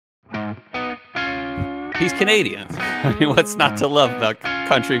He's Canadian. I mean, what's not to love about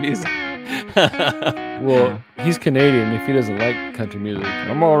country music? Well, he's Canadian. If he doesn't like country music,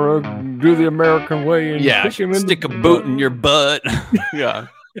 I'm gonna do the American way and yeah, kick him in stick the a boot in your butt. Yeah.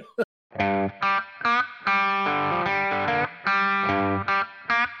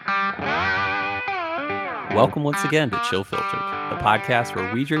 Welcome once again to Chill Filtered, the podcast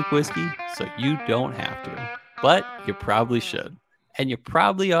where we drink whiskey so you don't have to, but you probably should, and you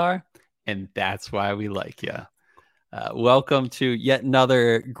probably are, and that's why we like you. Welcome to yet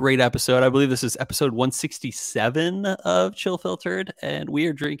another great episode. I believe this is episode 167 of Chill Filtered, and we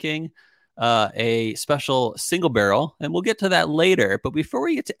are drinking a special single barrel, and we'll get to that later. But before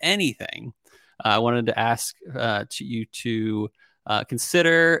we get to anything, I wanted to ask you to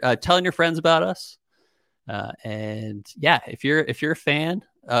consider telling your friends about us. And yeah, if you're a fan,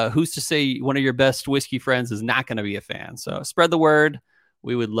 who's to say one of your best whiskey friends is not going to be a fan? So spread the word.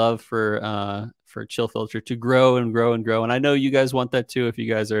 We would love for Chill Filter to grow and grow and grow. And I know you guys want that too. If you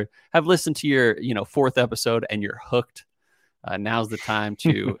guys have listened to your, fourth episode and you're hooked, now's the time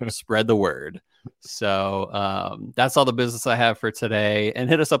to spread the word. So that's all the business I have for today. And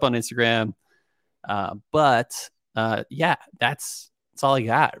hit us up on Instagram. But that's all I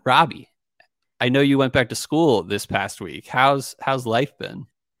got. Robbie, I know you went back to school this past week. How's life been?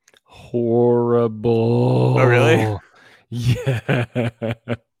 Horrible. Oh, really? Yeah.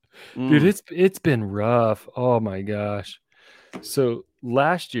 Dude, it's been rough. Oh my gosh. So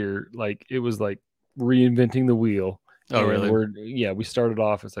last year, it was like reinventing the wheel. Oh, really? We started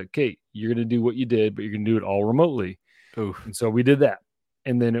off, it's like, okay, you're going to do what you did, but you're going to do it all remotely. Oof. And so we did that.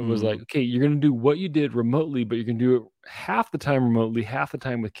 And then it was like, okay, you're going to do what you did remotely, but you're going to do it half the time remotely, half the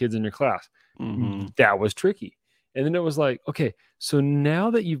time with kids in your class. Mm-hmm. That was tricky. And then it was like, okay, so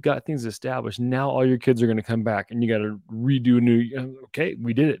now that you've got things established, now all your kids are going to come back and you got to redo a new. Okay,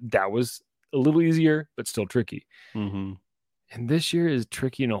 we did it. That was a little easier, but still tricky. Mm-hmm. And this year is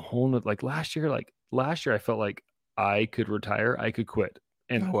tricky in a whole nother. Last year, I felt like I could retire, I could quit,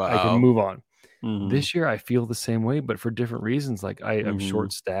 and I could move on. Mm-hmm. This year, I feel the same way, but for different reasons. I am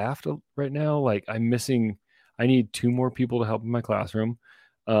short-staffed right now. I'm missing. I need 2 more people to help in my classroom.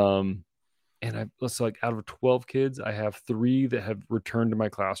 And out of 12 kids, I have 3 that have returned to my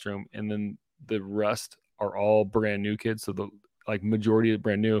classroom, and then the rest are all brand new kids. So the majority is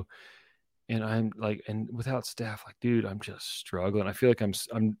brand new, and I'm and without staff, dude, I'm just struggling. I feel like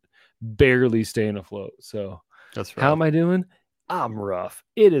I'm barely staying afloat. So that's right. How am I doing? I'm rough.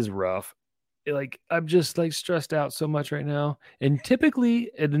 It is rough. I'm just stressed out so much right now. And typically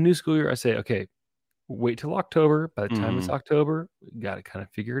at the new school year, I say, okay, wait till October. By the time it's October, we got to kind of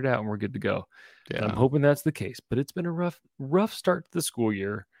figure it out and we're good to go. Yeah. And I'm hoping that's the case, but it's been a rough start to the school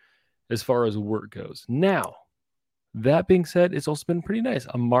year as far as work goes. Now, that being said, it's also been pretty nice.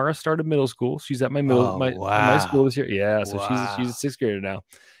 Amara started middle school. She's at my my school this year. Yeah. So she's a 6th grader now.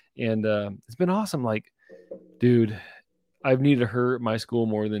 And it's been awesome. Dude, I've needed her at my school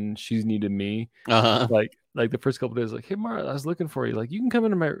more than she's needed me. Uh-huh. The first couple of days, hey Mara, I was looking for you. Could you come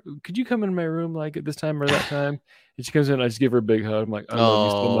into my room at this time or that time? And she comes in, I just give her a big hug. I'm like, I love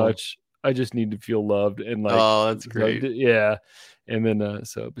you so much. I just need to feel loved. And that's great. Yeah. And then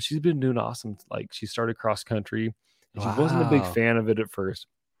but she's been doing awesome. She started cross country. And she wasn't a big fan of it at first.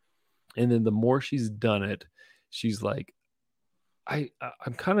 And then the more she's done it, she's like,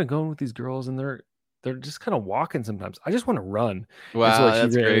 I'm kind of going with these girls, and they're just kind of walking sometimes. I just want to run. Wow,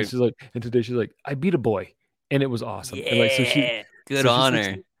 that's great. And today she's like, I beat a boy, and it was awesome. Yeah, and good on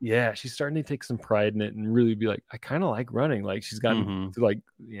her. She's starting to take some pride in it and really be like, I kind of like running. She's gotten to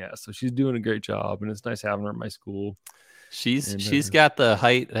so she's doing a great job, and it's nice having her at my school. She's got the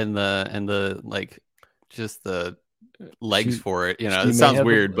height and the just the legs for it. It sounds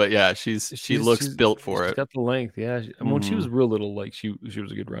weird, but yeah, she looks built for it. She's got the length. Yeah. When she was real little, she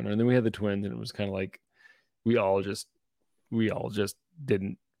was a good runner. And then we had the twins, and it was kind of we all just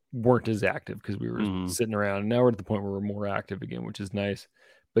weren't as active because we were sitting around. And now we're at the point where we're more active again, which is nice.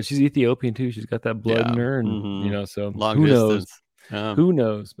 But she's Ethiopian too. She's got that blood in her, and so long who distance. knows? Who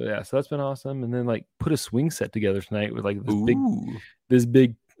knows? But yeah, so that's been awesome. And then put a swing set together tonight with this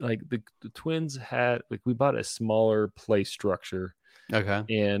big. The twins had we bought a smaller play structure. Okay.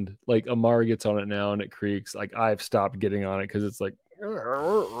 And Amara gets on it now and it creaks. I've stopped getting on it because it's I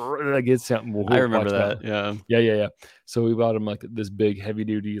get something. I remember that. Yeah. So we bought him this big heavy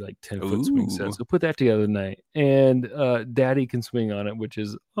duty 10-foot swing set. So put that together tonight. And Daddy can swing on it, which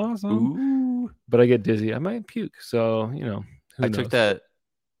is awesome. Ooh. But I get dizzy. I might puke. So who knows?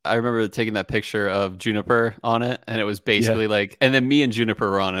 I remember taking that picture of Juniper on it, and it was basically and then me and Juniper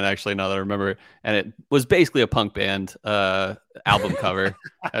were on it, actually, now that I remember, and it was basically a punk band album cover,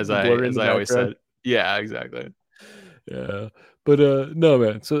 as I always said. Yeah, exactly. Yeah. But no,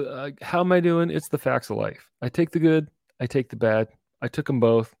 man. So how am I doing? It's the facts of life. I take the good, I take the bad. I took them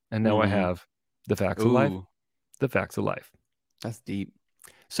both, and now I Mm. have the facts of life. Ooh, The facts of life. that's deep.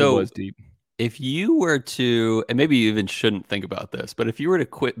 It So was deep. if you were to, and maybe you even shouldn't think about this, but if you were to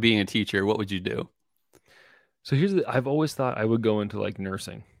quit being a teacher, what would you do? So I've always thought I would go into like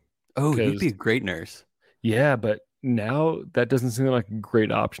nursing Oh, you'd because be a great nurse. yeah, but now that doesn't seem like a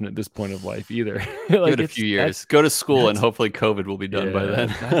great option at this point of life either. Give it Like a few years. Go to school, and that's hopefully COVID will be done by yeah,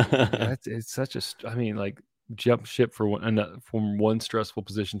 then. that's it's such a I mean like jump ship for from one stressful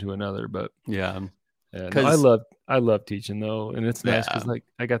position to another, but Yeah, yeah, no, because I love teaching though, and it's nice yeah, because like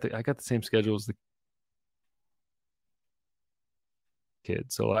I got the same schedule as the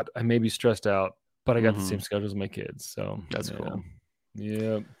kids, so I may be stressed out, but I got the same hmm schedule as my kids, so that's yeah, cool.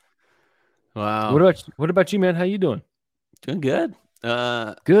 yeah. Wow, What about you, man? How you doing? doing good.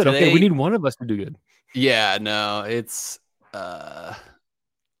 Good. Okay, we Today, need one of us to do good. yeah, no, it's uh,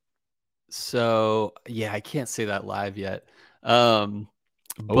 so yeah, I can't say that live yet. Um,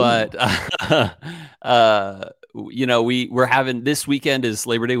 Oh, but we're having this weekend is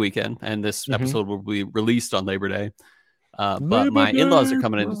Labor Day weekend, and this mm-hmm. episode will be released on Labor Day. But Labor my in-laws are Day,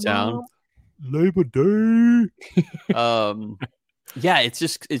 coming into town. mama. Labor Day. Um, yeah, it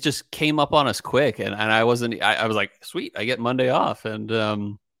just came up on us quick, and I was like, sweet, I get Monday off, and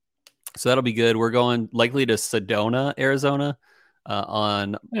so that'll be good. We're going likely to Sedona, Arizona,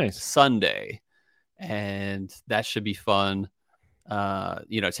 on Nice. Sunday, and that should be fun.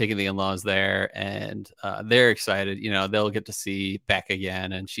 Taking the in-laws there, and they're excited. They'll get to see Beck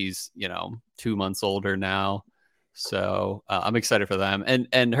again, and she's 2 months older now, so I'm excited for them.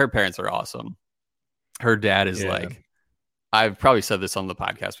 And her parents are awesome. Her dad is Yeah. like, I've probably said this on the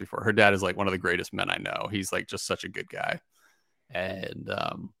podcast before. Her dad is like one of the greatest men I know. He's like just such a good guy, and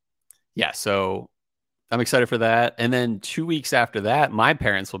yeah, so I'm excited for that. And then 2 weeks after that, my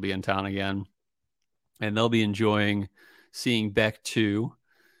parents will be in town again, and they'll be enjoying seeing Beck too.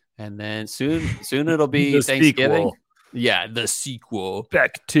 And then soon it'll be The Thanksgiving. sequel. Yeah, the sequel,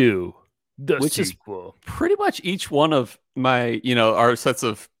 Back to the which is sequel. pretty much each one of our sets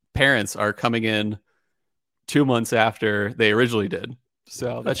of parents are coming in 2 months after they originally did.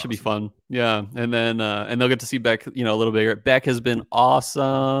 So that That's should be awesome. fun. Yeah. And then and they'll get to see Beck, a little bigger. Beck has been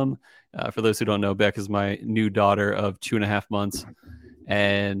awesome. For those who don't know, Beck is my new daughter of 2.5 months,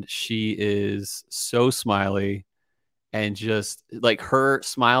 and she is so smiley, and just like her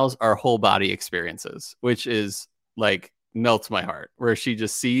smiles are whole body experiences, which is like melts my heart. Where she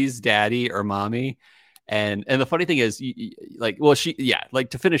just sees daddy or mommy, and the funny thing is, like, well, she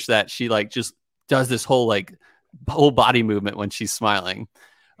like to finish that, she like just does this whole body movement when she's smiling.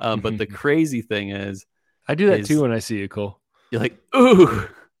 But the crazy thing I do that too is when I see you, Cole. you're like, ooh,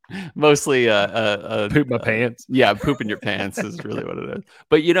 mostly Poop my pants. yeah, poop in your pants is really what it is.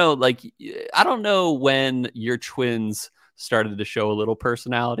 But like, I don't know when your twins started to show a little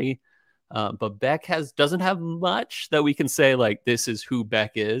personality, but Beck doesn't have much that we can say like this is who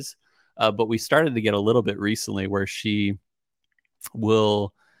Beck is. But we started to get a little bit recently where she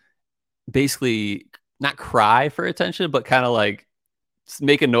will basically not cry for attention, but kind of like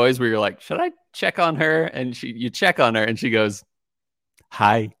make a noise where you're like, should I check on her? And you check on her, and she goes,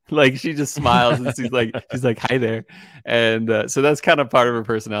 hi. Like she just smiles, and she's like hi there. And so that's kind of part of her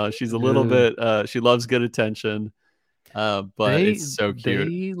personality. She's a little Dude, bit she loves good attention, but they it's so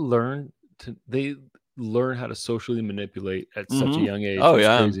cute. they learn how to socially manipulate at such a Hmm. young age. Oh It's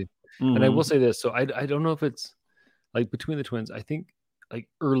yeah. crazy. And I Hmm. will say this, so I don't know if it's like between the twins, I think like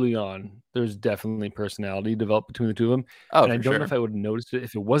early on, there's definitely personality developed between the two of them. Oh, And I for don't know if sure. I would have noticed it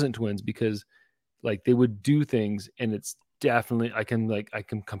if it wasn't twins because like they would do things and it's definitely I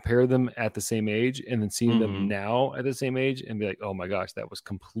can compare them at the same age and then seeing them Hmm. now at the same age and be like, oh my gosh, that was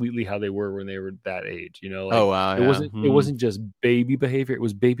completely how they were when they were that age. Oh Like wow, it yeah. wasn't it wasn't just baby behavior. It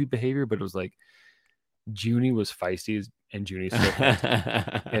was baby behavior, but it was like Junie was feisty and Junie's still feisty.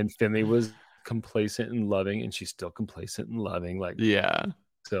 And Finley was complacent and loving, and she's still complacent and loving. Like, Yeah.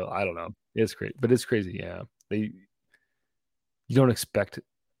 so I don't know. It's great, but it's crazy. Yeah, you don't expect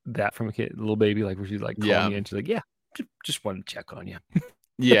that from a kid, little baby, like where she's like calling Yeah. you and she's like, yeah, just wanted to check on you,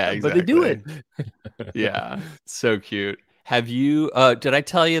 Yeah, but they do exactly. it. Yeah. So cute. Have you did I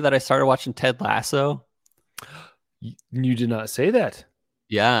tell you that I started watching Ted Lasso? You did not say that.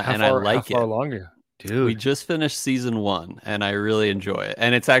 Yeah, and I How like far it. along are you, We dude? just finished season 1, and I really enjoy it.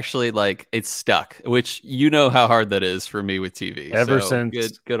 And it's actually like it's stuck, which you know how hard that is for me with TV. Ever So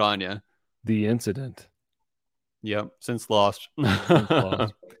since good on you. the incident, Yep, since Lost. since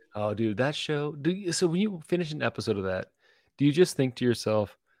Lost. Oh, dude, that show. So when you finish an episode of that, do you just think to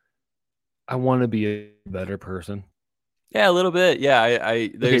yourself, I want to be a better person. Yeah, a little bit. Yeah,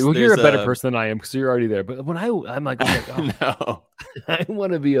 You're a better person than I am because you're already there. But when I'm like, oh, no, I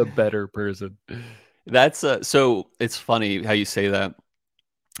want to be a better person. that's so. It's funny how you say that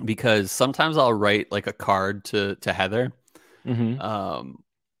because sometimes I'll write like a card to Heather,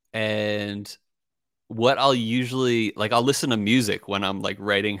 and what I'll usually like, I'll listen to music when I'm like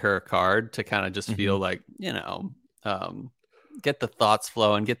writing her a card to kind of just feel like, get the thoughts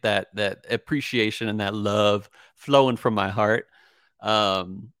flowing, get that appreciation and that love flowing from my heart.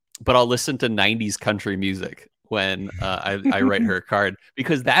 But I'll listen to 90s country music when I write her a card,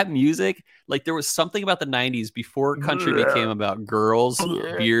 because that music, like there was something about the 90s before country became about girls,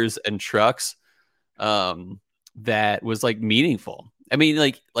 beers, and trucks, that was like meaningful. I mean,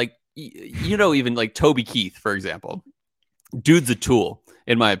 like even like Toby Keith, for example, dude's a tool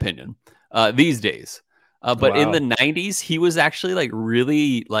in my opinion these days. But in the 90s, he was actually like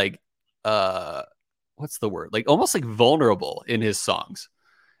really like what's the word? Like almost like vulnerable in his songs.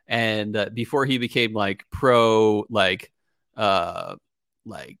 And before he became like pro, like I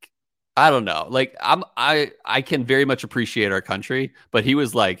don't know, like I can very much appreciate our country, but he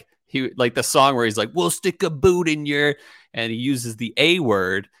was like the song where he's like, we'll stick a boot in your, and he uses the A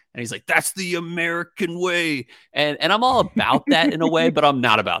word. And he's like, that's the American way. And I'm all about that in a way, but I'm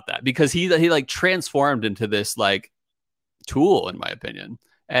not about that, because he like transformed into this like tool, in my opinion.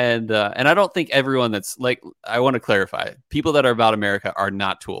 And I don't think everyone that's like, I want to clarify, people that are about America are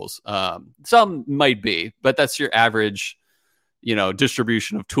not tools. Some might be, but that's your average,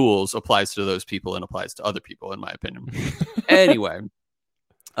 distribution of tools applies to those people and applies to other people, in my opinion. Anyway.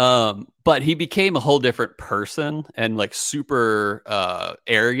 But he became a whole different person and like super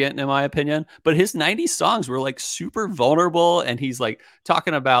arrogant, in my opinion. But his 90s songs were like super vulnerable, and he's like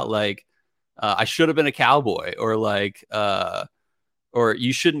talking about like I should have been a cowboy, or like or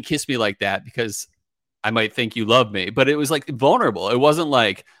you shouldn't kiss me like that because I might think you love me. But it was like vulnerable. It wasn't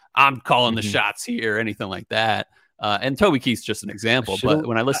like I'm calling the shots here or anything like that. And Toby Keith's just an example. But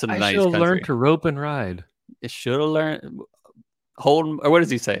when I listen to 90s country, I should have learned to rope and ride. It should have learned. Hold, or what does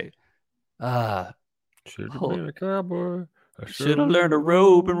he say? Should have been a cowboy. I should have learned to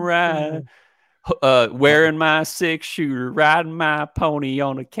rope and ride. Wearing my 6-shooter, riding my pony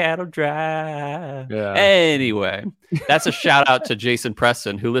on a cattle drive. Yeah. Anyway, that's a shout out to Jason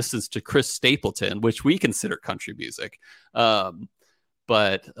Preston, who listens to Chris Stapleton, which we consider country music.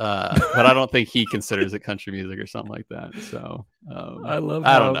 But I don't think he considers it country music or something like that. So I love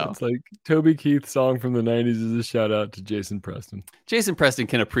how I don't know. It's like Toby Keith song from the 90s is a shout out to Jason Preston. Jason Preston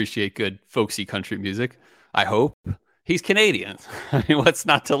can appreciate good folksy country music. I hope. He's Canadian. I mean, what's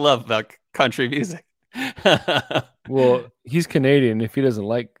not to love about country music? Well, he's Canadian. If he doesn't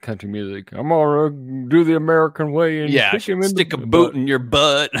like country music, I'm gonna do the American way and stick a boot in your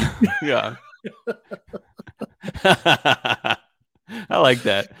butt. Yeah. I like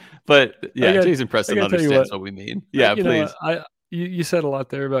that. But yeah, Jason Preston understands what we mean. Yeah, please. You said a lot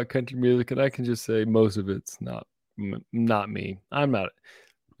there about country music, and I can just say most of it's not me. I'm not.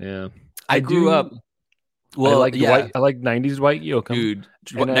 Yeah. I grew up. Well, I like 90s Dwight Yoakam. Dude,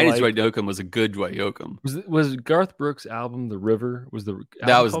 90s Dwight Yoakam was a good Dwight Yoakam. Was Garth Brooks' album The River?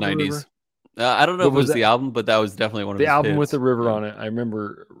 That was 90s. I don't know if it was the album, but that was definitely one of the album hits. with the river on it. I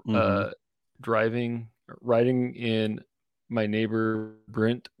remember riding in my neighbor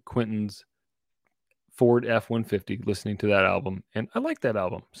Brent Quinton's Ford F-150, listening to that album, and I like that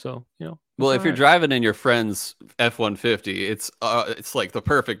album. So well, if you're driving in your friend's F-150, it's like the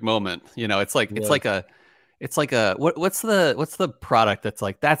perfect moment. It's like a what's the product that's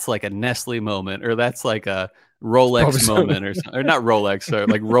like a Nestle moment, or that's like a Rolex moment, or something, or not Rolex, or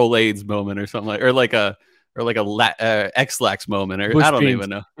like Rolaids moment, or something like, or like a X-Lax moment, or Bush I don't Beans. even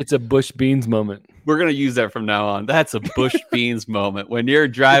know. It's a Bush Beans moment. We're gonna use that from now on. That's a Bush Beans moment. When you're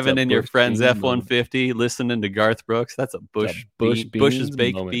driving in your friend's F-150, listening to Garth Brooks, that's a Bush's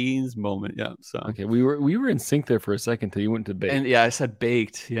baked moment. Beans moment. Yeah. So okay, we were in sync there for a second till you went to baked. And yeah, I said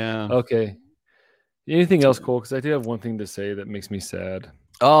baked. Yeah. Okay. Anything else, Cole? Because I do have one thing to say that makes me sad.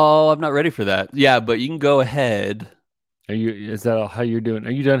 Oh, I'm not ready for that. Yeah, but you can go ahead. Is that how you're doing?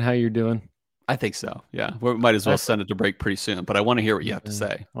 Are you done how you're doing? I think so. Yeah. We might as well send it to break pretty soon, but I want to hear what you have to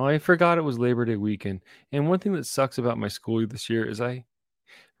say. Oh, I forgot it was Labor Day weekend. And one thing that sucks about my school this year is I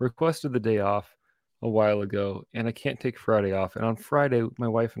requested the day off a while ago, and I can't take Friday off. And on Friday, my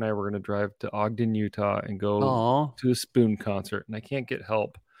wife and I were going to drive to Ogden, Utah and go to a Spoon concert, and I can't get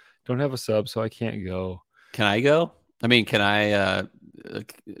help. Don't have a sub, so I can't go. Can I go? I mean, can I,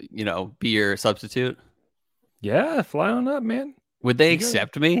 be your substitute? Yeah, fly on up, man. Would they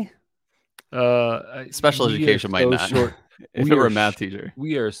accept me? Special education might not. if it were a math teacher.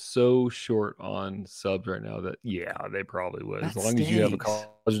 We are so short on subs right now that they probably would. As long as you have a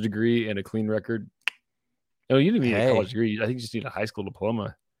college degree and a clean record. No, you didn't need a college degree. I think you just need a high school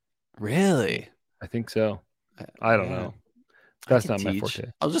diploma. Really? I think so. I don't know. That's not my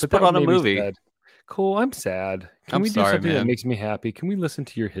forte. I'll just put on a movie. Sad. Cool. I'm sad. Can we do something that makes me happy? Can we listen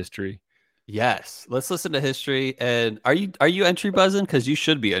to your history? Yes. Let's listen to history. And are you entry buzzing? Because you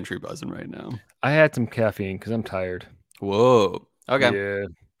should be entry buzzing right now. I had some caffeine because I'm tired. Whoa. Okay. Yeah.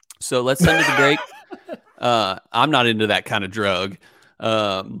 So let's send it to break. I'm not into that kind of drug,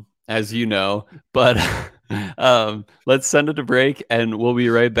 as you know, but let's send it to break and we'll be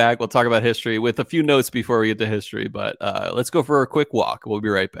right back. We'll talk about history with a few notes before we get to history, but let's go for a quick walk. We'll be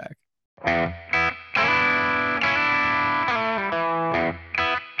right back.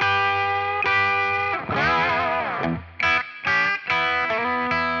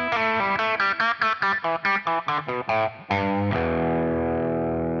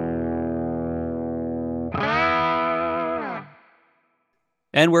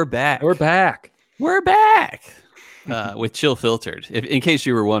 And we're back. We're back with Chill Filtered, in case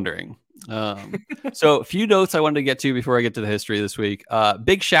you were wondering. So a few notes I wanted to get to before I get to the history this week.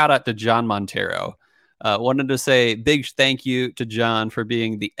 Big shout out to John Montero. Wanted to say big thank you to John for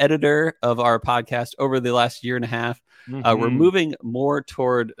being the editor of our podcast over the last year and a half. We're moving more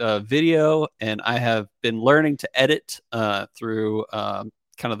toward video, and I have been learning to edit through kind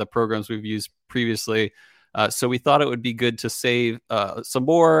of the programs we've used previously. So we thought it would be good to save some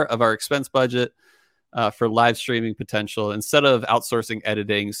more of our expense budget for live streaming potential instead of outsourcing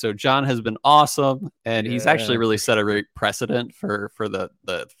editing. So John has been awesome, and he's actually really set a great precedent for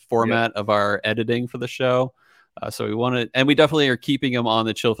the format of our editing for the show. So we wanted, and we definitely are keeping him on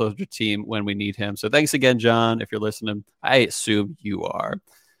the Chill Filter team when we need him. So thanks again, John, if you're listening. I assume you are.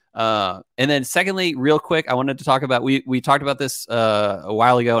 And then secondly, real quick, I wanted to talk about, we talked about this a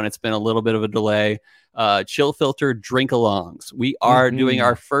while ago, and it's been a little bit of a delay. Chill Filter drink alongs. We are doing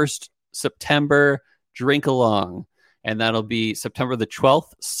our first September drink along, and that'll be September the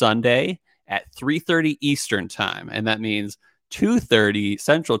 12th, Sunday at 3:30 Eastern time. And that means 2:30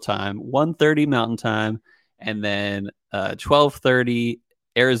 Central time, 1:30 Mountain time, and then 12:30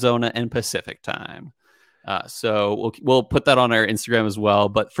 Arizona and Pacific time. So we'll put that on our Instagram as well.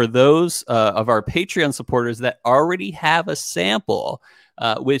 But for those of our Patreon supporters that already have a sample,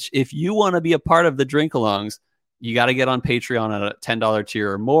 which if you want to be a part of the drink alongs, you got to get on Patreon at a $10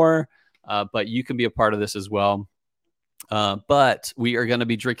 tier or more. But you can be a part of this as well. But we are going to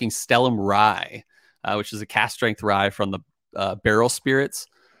be drinking Stellum Rye, which is a cast strength rye from the Barrel Spirits.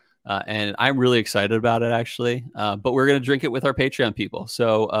 And I'm really excited about it, actually. But we're going to drink it with our Patreon people.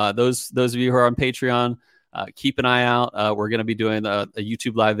 So those of you who are on Patreon, keep an eye out. We're going to be doing a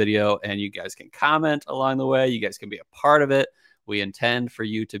YouTube live video, and you guys can comment along the way. You guys can be a part of it. We intend for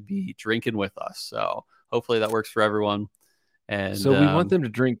you to be drinking with us. So hopefully that works for everyone. And so we want them to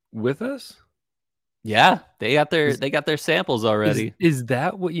drink with us? Yeah, they got their samples already. Is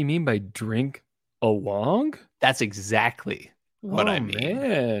that what you mean by drink along? That's exactly what I mean.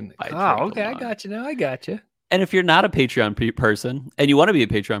 Man. Okay. Along. I got you now. I got you. And if you're not a Patreon person and you want to be a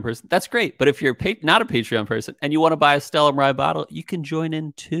Patreon person, that's great. But if you're not a Patreon person and you want to buy a Stellum Rye bottle, you can join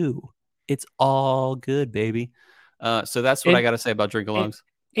in too. It's all good, baby. So that's what I got to say about drink alongs.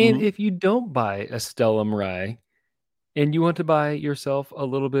 And if you don't buy a Stellum Rye and you want to buy yourself a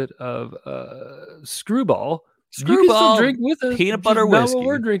little bit of Screwball, you can still drink with us. Peanut butter whiskey. Not what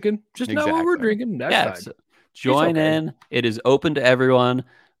we're drinking. Just not what we're drinking. That's fine. So join in. It is open to everyone.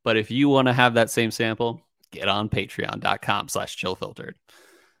 But if you want to have that same sample, get on patreon.com/chillfiltered.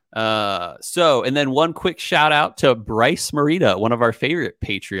 And then one quick shout out to Bryce Marita, one of our favorite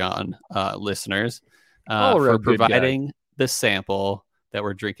Patreon listeners, for providing the sample that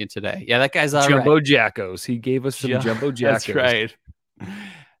we're drinking today. Yeah, that guy's all Jumbo right. Jackos. He gave us some Jumbo Jackos. That's right.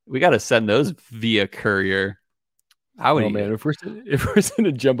 We got to send those via courier. Man, if we're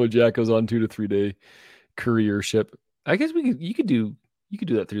sending Jumbo Jackos on 2 to 3 day courier ship, I guess you could do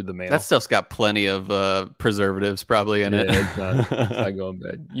that through the mail. That stuff's got plenty of preservatives probably in it. It's not going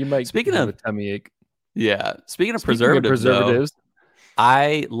bad. You might have a tummy ache. Yeah. Speaking of preservatives, though,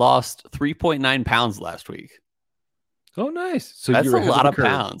 I lost 3.9 pounds last week. Oh, nice. So that's a lot of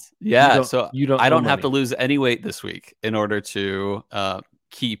pounds. Yeah. I don't have to money. lose any weight this week in order to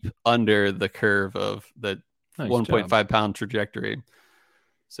keep under the curve of the 1.5 pound trajectory.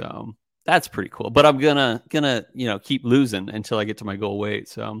 So that's pretty cool. But I'm gonna keep losing until I get to my goal weight.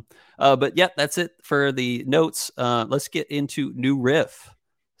 So, but yeah, that's it for the notes. Let's get into new riff.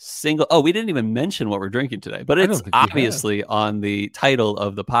 Single. Oh, we didn't even mention what we're drinking today, but it's obviously on the title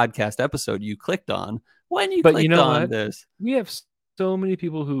of the podcast episode you clicked on when you But you clicked know on what? this. We have so many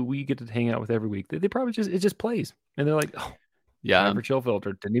people who we get to hang out with every week. They probably it just plays, and they're like, "Oh, Yeah. time for Chill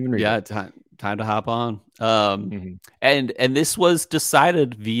Filter." Didn't even read Yeah, it. time to hop on. Mhm. And this was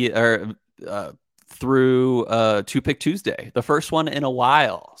decided through Two Pick Tuesday, the first one in a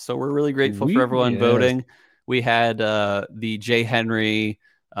while. So we're really grateful for everyone Yes. voting. We had the Jay Henry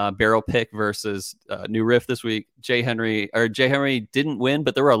barrel pick versus New Riff this week. Jay Henry didn't win,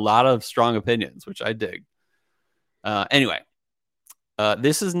 but there were a lot of strong opinions, which I dig. Anyway,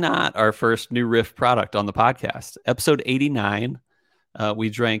 this is not our first New Riff product on the podcast. Episode 89. We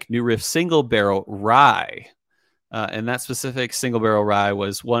drank New Riff Single Barrel Rye. And that specific single barrel rye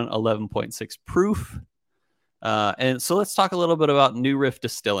was 111.6 proof. And so let's talk a little bit about New Riff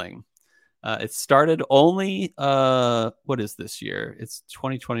Distilling. It started only, what is this year? It's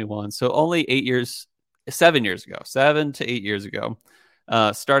 2021. So only 7 to 8 years ago.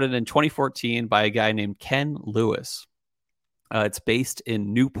 Started in 2014 by a guy named Ken Lewis. It's based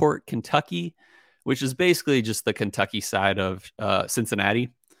in Newport, Kentucky, which is basically just the Kentucky side of Cincinnati,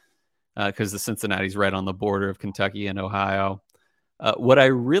 because the Cincinnati's right on the border of Kentucky and Ohio. What I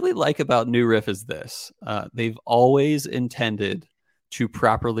really like about New Riff is this. They've always intended to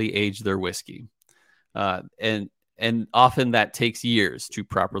properly age their whiskey. And often that takes years to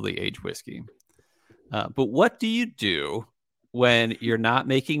properly age whiskey. But what do you do when you're not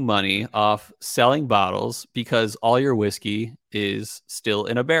making money off selling bottles because all your whiskey is still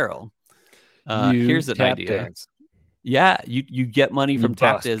in a barrel? Here's an idea. Dance. Yeah, you get money from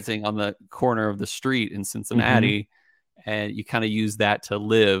tap busk. dancing on the corner of the street in Cincinnati, and you kind of use that to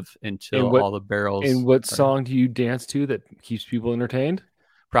live until all the barrels. And what song do you dance to that keeps people entertained?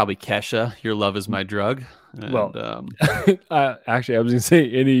 Probably Kesha, Your Love Is My Drug. And, Well, actually, I was going to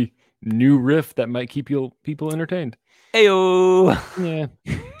say any New Riff that might keep people entertained. Ayo.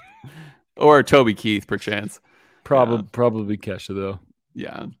 Yeah. Or Toby Keith, perchance. Probably Kesha, though.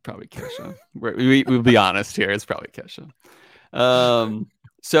 Yeah, probably Kesha. We'll be honest here. It's probably Kesha.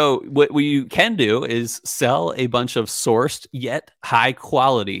 So what you can do is sell a bunch of sourced yet high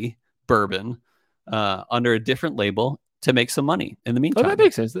quality bourbon under a different label to make some money in the meantime. Oh, that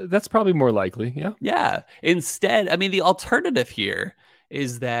makes sense. That's probably more likely. Yeah. Yeah. Instead, I mean, the alternative here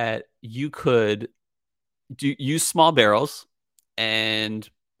is that you could use small barrels and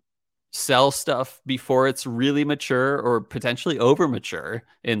sell stuff before it's really mature or potentially over mature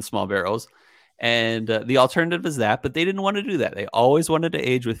in small barrels. And the alternative is that, but they didn't want to do that. They always wanted to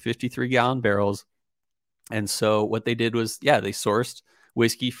age with 53-gallon barrels. And so what they did was, they sourced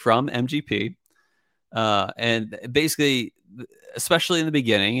whiskey from MGP. And basically, especially in the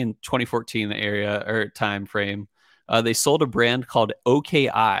beginning, in 2014, the area or time frame, they sold a brand called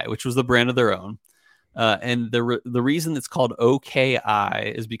OKI, which was the brand of their own. And the reason it's called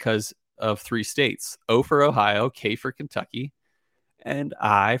OKI is because of 3 states: O for Ohio, K for Kentucky, and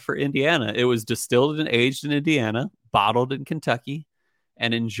I for Indiana. It was distilled and aged in Indiana, bottled in Kentucky,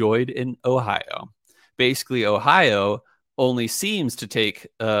 and enjoyed in Ohio. Basically, Ohio only seems to take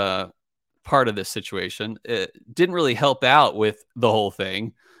part of this situation. It didn't really help out with the whole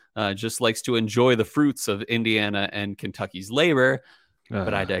thing. Just likes to enjoy the fruits of Indiana and Kentucky's labor.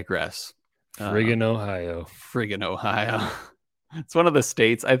 But I digress. Friggin' Ohio. It's one of the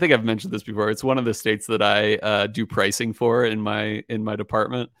states. I think I've mentioned this before. It's one of the states that I do pricing for in my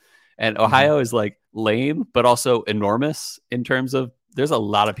department. And Ohio is like lame, but also enormous in terms of there's a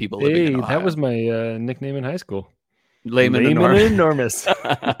lot of people living in Ohio. That was my nickname in high school. Lame and enormous.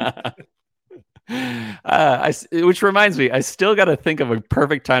 Which reminds me, I still got to think of a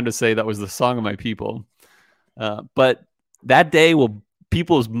perfect time to say that was the song of my people. But that day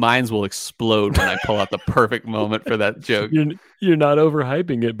people's minds will explode when I pull out the perfect moment for that joke. You're not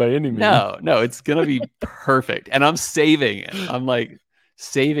overhyping it by any means. No, it's going to be perfect. And I'm saving it. I'm like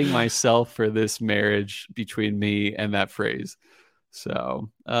saving myself for this marriage between me and that phrase. So,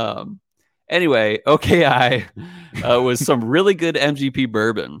 anyway, OKI was some really good MGP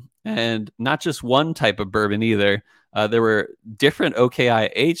bourbon, and not just one type of bourbon either. There were different OKI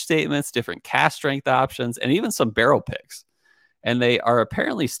age statements, different cask strength options, and even some barrel picks. And they are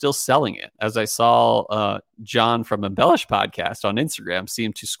apparently still selling it. As I saw John from Embellish Podcast on Instagram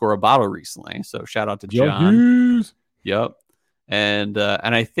seemed to score a bottle recently. So shout out to John. Yep. And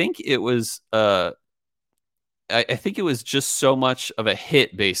I think it was I think it was just so much of a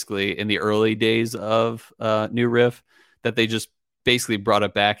hit basically in the early days of New Riff that they just basically brought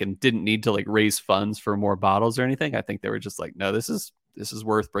it back and didn't need to like raise funds for more bottles or anything. I think they were just like, no, this is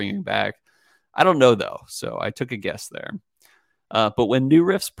worth bringing back. I don't know though. So I took a guess there. But when New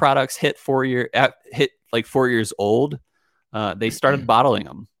Riff's products hit 4 years old, they started bottling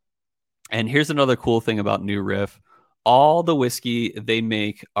them. And here's another cool thing about New Riff. All the whiskey they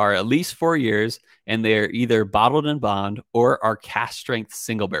make are at least 4 years, and they're either bottled in bond or are cask strength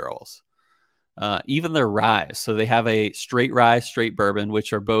single barrels. Even their rye. So they have a straight rye, straight bourbon,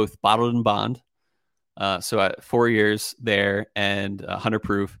 which are both bottled in bond. So at 4 years there and 100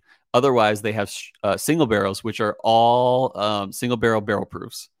 proof. Otherwise, they have single barrels, which are all single barrel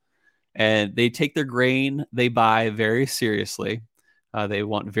proofs. And they take their grain they buy very seriously. They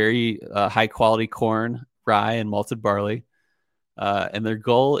want very high quality corn, rye, and malted barley. And their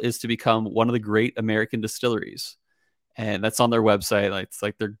goal is to become one of the great American distilleries. And that's on their website. It's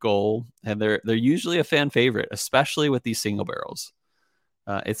like their goal. And they're usually a fan favorite, especially with these single barrels.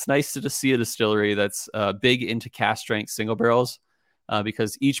 It's nice to see a distillery that's big into cask strength single barrels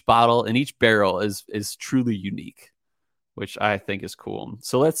because each bottle and each barrel is truly unique, which I think is cool.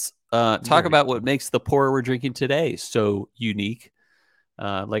 So let's talk about what makes the pour we're drinking today so unique.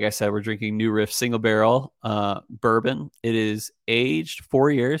 Like I said, we're drinking New Riff single barrel bourbon. It is aged 4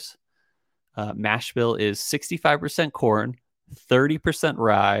 years. Mash bill is 65% corn, 30%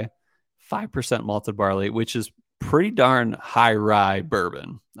 rye, 5% malted barley, which is pretty darn high rye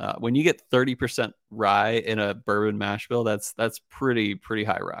bourbon. When you get 30% rye in a bourbon mash bill, that's pretty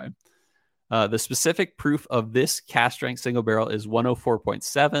high rye. The specific proof of this cask strength single barrel is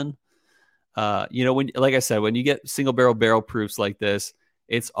 104.7. Like I said, when you get single barrel proofs like this,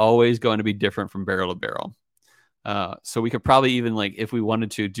 it's always going to be different from barrel to barrel. So we could probably even, like, if we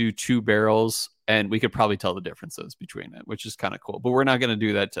wanted to, do 2 barrels and we could probably tell the differences between it, which is kind of cool. But we're not going to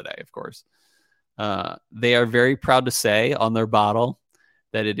do that today, of course. They are very proud to say on their bottle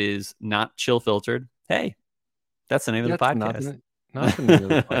that it is not chill filtered. Hey, that's the name of the podcast. Not the name of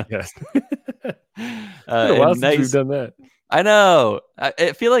the podcast. It's been a while since we've done that. I know.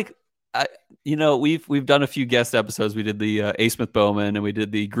 I feel like we've done a few guest episodes. We did the A. Smith Bowman and we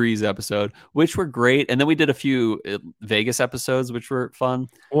did the Grease episode, which were great. And then we did a few Vegas episodes, which were fun.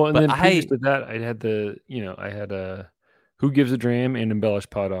 Well, and then previous to that, I had a Who Gives a Dram and Embellish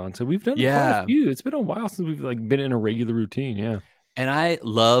Pod on. So we've done quite a few. It's been a while since we've been in a regular routine. Yeah. And I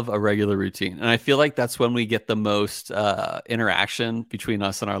love a regular routine. And I feel like that's when we get the most interaction between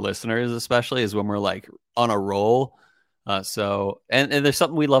us and our listeners, especially, is when we're like on a roll. So there's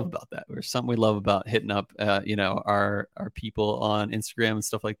something we love about that. There's something we love about hitting up, our people on Instagram and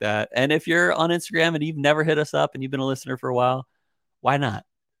stuff like that. And if you're on Instagram and you've never hit us up and you've been a listener for a while, why not?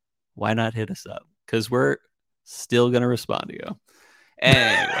 Why not hit us up? Because we're still going to respond to you.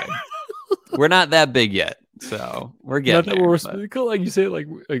 Anyway, we're not that big yet. So we're getting there, like you say, like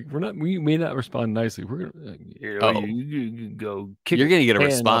we're not. We may not respond nicely. We're gonna you go. You're gonna get a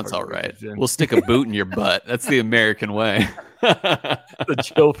response, all right. We'll stick a boot in your butt. That's the American way, the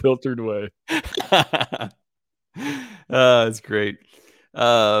chill filtered way. It's great.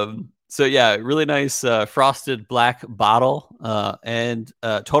 So yeah, really nice frosted black bottle and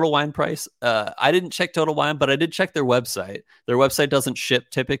Total Wine price. I didn't check Total Wine, but I did check their website. Their website doesn't ship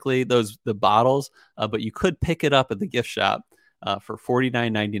typically the bottles, but you could pick it up at the gift shop for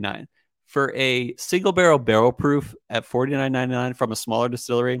 $49.99. For a single barrel proof at $49.99 from a smaller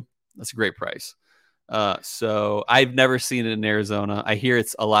distillery, that's a great price. So I've never seen it in Arizona. I hear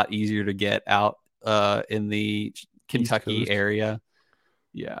it's a lot easier to get out in the Kentucky area.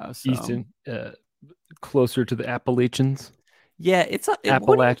 Yeah, so. Easton, closer to the Appalachians. Yeah, it's what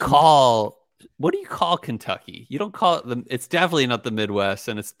do you call Kentucky? You don't call it it's definitely not the Midwest,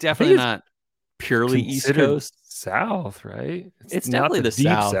 and it's definitely not purely East Coast. South, right? It's definitely the deep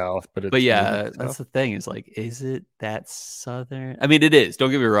South, but yeah, that's the thing. Is like, is it that Southern? I mean, it is.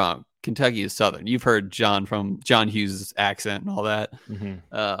 Don't get me wrong. Kentucky is Southern. You've heard John Hughes' accent and all that. Mm-hmm.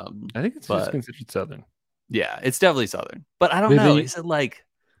 I think it's just considered Southern. Yeah, it's definitely Southern, but I don't know. Is it like?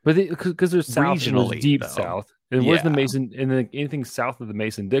 But because there's South, regionally, deep though. South. And where's the Mason? And then anything south of the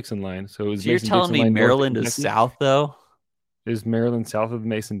Mason-Dixon line. So you're telling me Maryland is south, though? Is Maryland south of the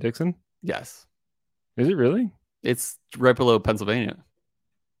Mason-Dixon? Yes. Is it really? It's right below Pennsylvania.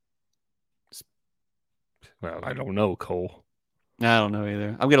 Well, I don't know, Cole. I don't know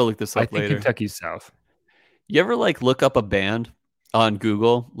either. I'm gonna look this up later. I think Kentucky's south. You ever look up a band on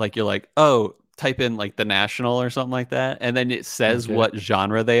Google? Like you're like, oh, type in like The National or something like that, and then it says what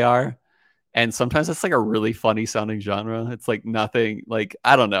genre they are. And sometimes it's like a really funny sounding genre. It's like nothing, like,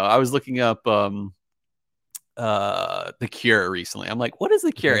 I don't know. I was looking up The Cure recently. I'm like, what is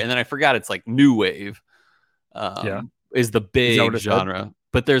The Cure? And then I forgot it's like new wave is the big genre.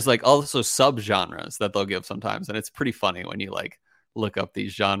 But there's like also sub-genres that they'll give sometimes. And it's pretty funny when you like look up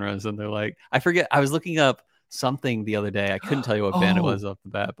these genres and they're like, I forget. I was looking up something the other day. I couldn't tell you what band it was off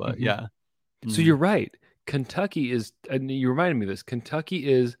the bat, but yeah. So you're right. Kentucky is, and you reminded me of this. Kentucky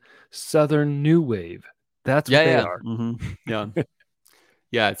is Southern New Wave. That's what Yeah, they yeah. are. Yeah.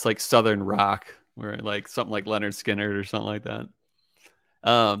 Yeah, it's like Southern rock, where like something like Leonard Skinner or something like that.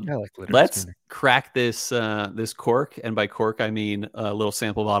 I like Leonard Let's Skinner. crack this cork, and by cork I mean a little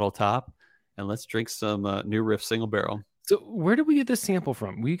sample bottle top, and let's drink some New Riff Single Barrel. So where did we get this sample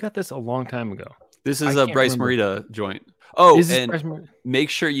from? We got this a long time ago. This is I a can't Bryce remember. Marita joint. Oh, Is this and Bryce Marita? make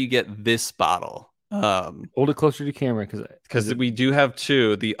sure you get this bottle. Hold it closer to camera Because we do have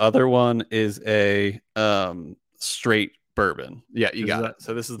two. The other one is a straight bourbon. Yeah, you got it.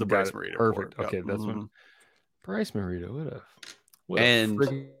 So this is the Bryce Marita. Perfect. Pour. Okay, Yep. that's one. Bryce Marita, what a And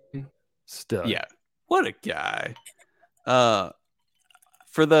friggin' stud. yeah, what a guy.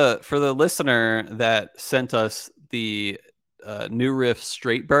 For the listener that sent us the New Riff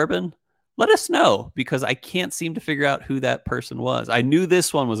straight bourbon, let us know, because I can't seem to figure out who that person was. I knew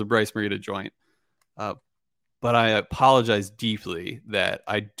this one was a Bryce Marita joint, but I apologize deeply that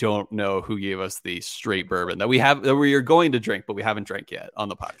I don't know who gave us the straight bourbon that we are going to drink, but we haven't drank yet on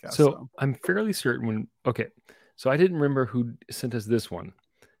the podcast. So I'm fairly certain so I didn't remember who sent us this one.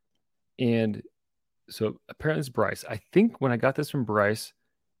 And so apparently it's Bryce. I think when I got this from Bryce,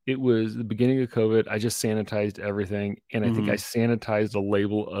 it was the beginning of COVID. I just sanitized everything. And I think I sanitized a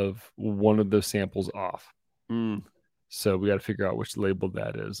label of one of those samples off. So we got to figure out which label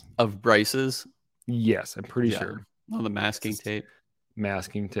that is. Of Bryce's? Yes, I'm pretty sure. On the masking tape.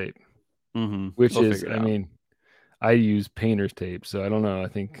 Masking tape. Which is, I mean, I use painter's tape. So I don't know. I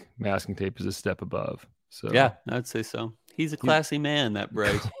think masking tape is a step above. So yeah, I'd say so. He's a classy man, that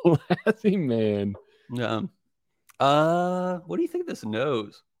Bryce. Classy man. Yeah. What do you think this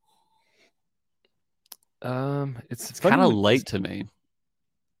knows? It's kind of light to me.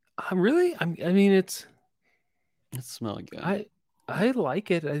 I mean, it's smelling good. I like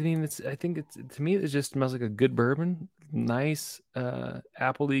it. I mean, to me, it just smells like a good bourbon. Nice,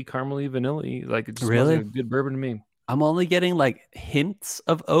 appley, caramely, vanilla-y. Like it just smells like a good bourbon to me. I'm only getting like hints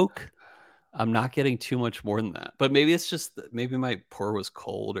of oak. I'm not getting too much more than that. But maybe it's just maybe my pour was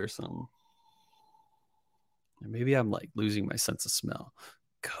cold or something. Maybe I'm like losing my sense of smell.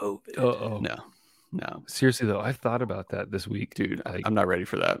 COVID. No. Seriously though, I've thought about that this week, dude. I'm not ready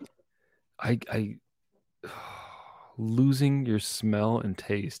for that. I losing your smell and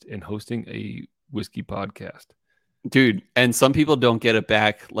taste and hosting a whiskey podcast, dude. And some people don't get it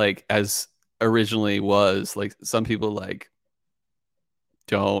back like as originally was. Like some people like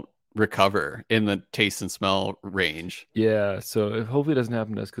don't recover in the taste and smell range. Yeah, so hopefully it doesn't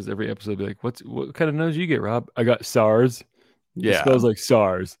happen to us, because every episode will be like, what kind of nose you get, Rob? I got SARS. Yeah, it smells like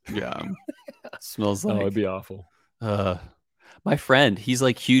SARS. Yeah. Smells like, it'd be awful. My friend, he's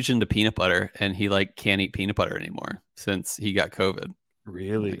like huge into peanut butter, and he like can't eat peanut butter anymore since he got COVID.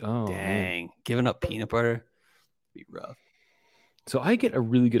 Really? Like, dang, giving up peanut butter be rough. So I get a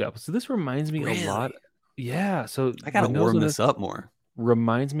really good apple. So this reminds me a lot. Yeah, so I gotta warm this up more.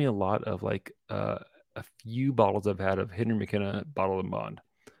 Reminds me a lot of like a few bottles I've had of Henry McKenna Bottle and Bond.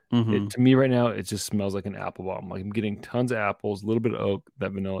 To me right now, it just smells like an apple bomb. Like I'm getting tons of apples, a little bit of oak,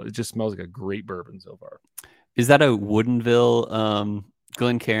 that vanilla. It just smells like a great bourbon so far. Is that a Woodinville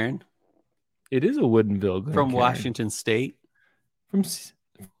Glencairn? It is a Woodinville Glencairn. From Washington State? From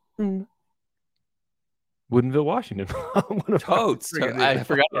Woodinville, Washington. Totes. I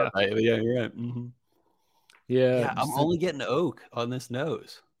forgot about that. Yeah, you're right. Yeah, I'm only getting oak on this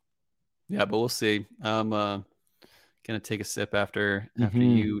nose. Yeah, but we'll see. I'm gonna take a sip after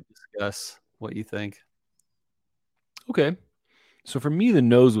you discuss what you think. Okay, so for me, the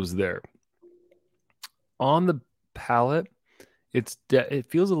nose was there. On the palate, it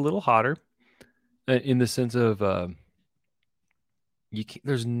feels a little hotter, in the sense of the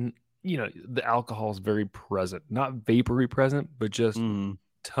alcohol is very present, not vapory present, but just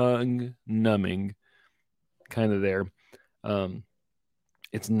tongue numbing, kind of there.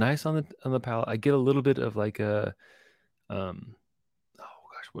 It's nice on the palate. I get a little bit of like a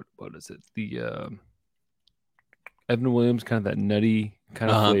what is it? The Evan Williams, kind of that nutty kind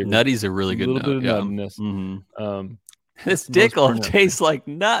of flavor. Nutty's a really good little bit of nuttiness. This Dickel tastes like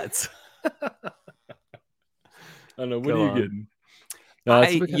nuts. I don't know. What are you getting?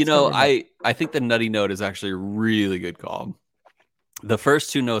 I think the nutty note is actually a really good call. The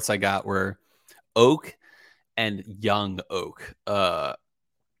first two notes I got were oak and young oak.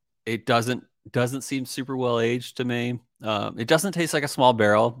 It doesn't seem super well aged to me. It doesn't taste like a small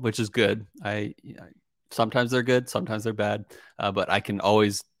barrel, which is good. Sometimes they're good, sometimes they're bad, but I can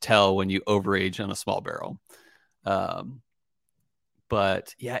always tell when you overage on a small barrel.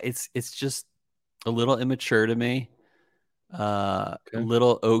 But yeah, it's just a little immature to me. A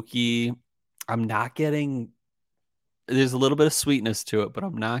little oaky. I'm not getting. There's a little bit of sweetness to it, but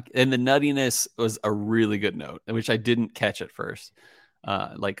I'm not. And the nuttiness was a really good note, which I didn't catch at first.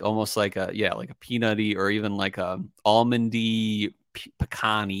 Like almost like a peanutty or even like a almondy,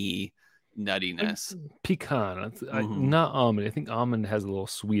 pecany nuttiness. Pecan, not almond. I think almond has a little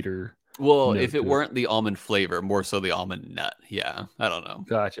sweeter. Well, if it weren't the almond flavor, more so the almond nut. Yeah, I don't know.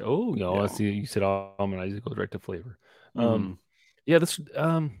 Gotcha. Oh no, I see. You said almond. I just go direct to flavor. Mm. Yeah, this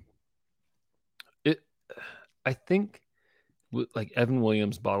it. I think like Evan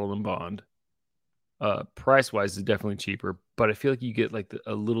Williams Bottle and Bond, price wise is definitely cheaper, but I feel like you get like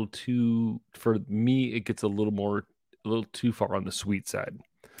a little too. For me, it gets a little too far on the sweet side.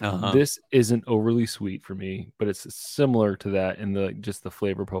 This isn't overly sweet for me, but it's similar to that in the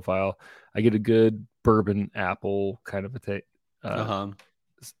flavor profile. I get a good bourbon apple kind of a taste on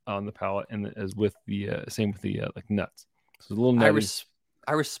the palate, and as with the same with the like nuts. So a little nutty.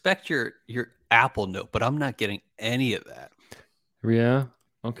 I respect your apple note, but I'm not getting any of that. Yeah.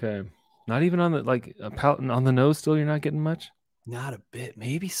 Okay. Not even on the like a palate on the nose. Still, you're not getting much. Not a bit.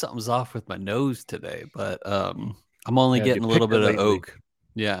 Maybe something's off with my nose today, but I'm only getting a little bit of oak.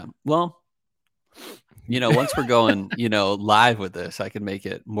 Yeah. Well, once we're going, live with this, I can make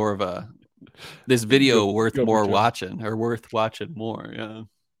it more of this video worth watching more. Yeah.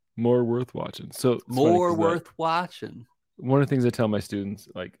 More worth watching. So more worth watching. One of the things I tell my students,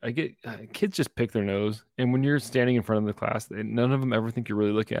 like I get kids just pick their nose. And when you're standing in front of the class, none of them ever think you're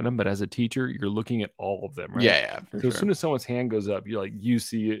really looking at them. But as a teacher, you're looking at all of them, right? Yeah. So as soon as someone's hand goes up, you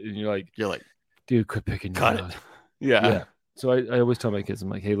see it and you're like, dude, quit picking your nose. Yeah. So I always tell my kids, I'm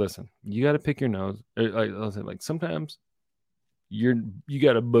like, hey, listen, you got to pick your nose. I'll say, like, sometimes you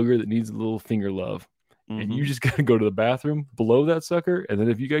got a booger that needs a little finger love, and you just got to go to the bathroom, blow that sucker, and then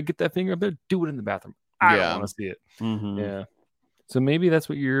if you got to get that finger up there, do it in the bathroom. I don't want to see it. Yeah. So maybe that's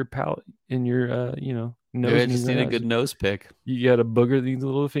what your palate and your nose. Maybe I just need a good nose pick. You got a booger that needs a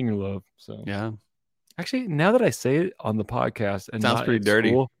little finger love. So yeah. Actually, now that I say it on the podcast, and sounds pretty dirty.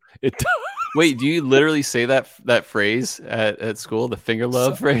 School, it does. Wait, do you literally say that phrase at school, the finger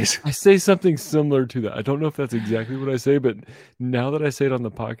love phrase? I say something similar to that. I don't know if that's exactly what I say, but now that I say it on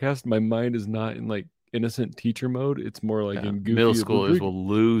the podcast, my mind is not in like innocent teacher mode. It's more like in goofy. Middle schoolers will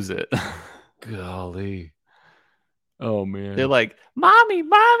lose it. Golly. Oh, man. They're like, Mommy,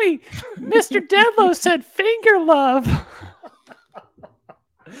 Mr. Dedlow said finger love.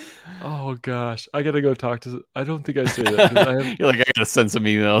 Oh gosh, I gotta go talk to. I don't think I say that. You're like, I gotta send some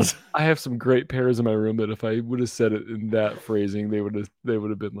emails. I have some great pairs in my room that if I would have said it in that phrasing, they would have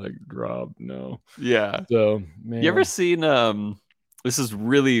been like, Rob, no. Yeah. So, man. You ever seen this is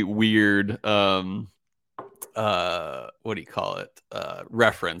really weird what do you call it?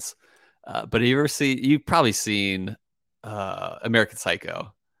 Reference. But you've probably seen American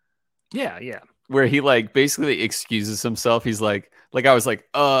Psycho. Yeah. Where he like basically excuses himself. He's like I was like,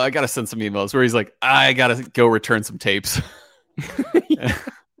 I gotta send some emails. Where he's like, I gotta go return some tapes. I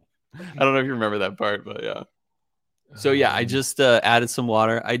don't know if you remember that part, but yeah. So yeah, I just added some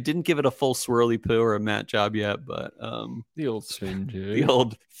water. I didn't give it a full swirly poo or a matte job yet, but the old spin, the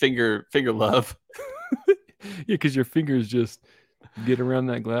old finger love. Yeah, because your fingers just get around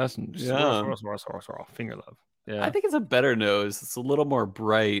that glass and swirl, finger love. Yeah. I think it's a better nose. It's a little more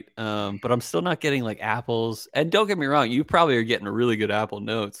bright, but I'm still not getting like apples. And don't get me wrong, you probably are getting really good apple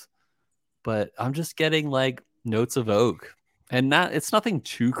notes, but I'm just getting like notes of oak, and it's nothing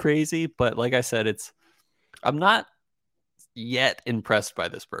too crazy. But like I said, I'm not yet impressed by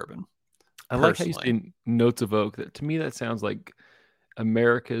this bourbon. I like how you say notes of oak. To me, that sounds like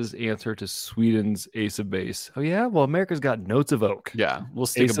America's answer to Sweden's Ace of Base. Oh yeah, well America's got notes of oak. Yeah, we'll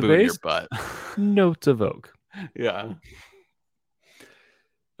stick a boot in your butt. Notes of oak. Yeah.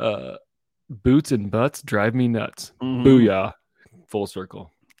 Boots and butts drive me nuts. Booyah. Full circle.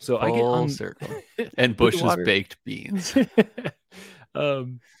 So I get on circle. And Bush's baked beans.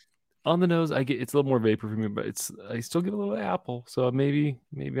 On the nose, it's a little more vapor for me, but I still get a little apple. So maybe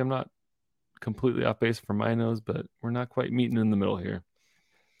I'm not completely off base for my nose, but we're not quite meeting in the middle here.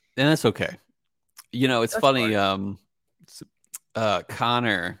 And that's okay. It's funny.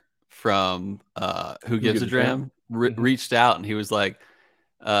 Connor from Who Gives a Dram reached out, and he was like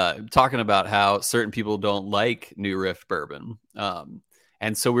talking about how certain people don't like New Riff bourbon,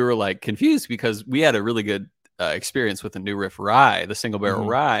 and so we were like confused because we had a really good experience with the New Riff rye, the single barrel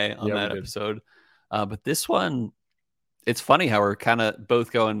rye on that episode, but this one, it's funny how we're kind of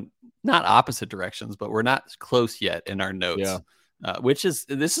both going not opposite directions, but we're not close yet in our notes.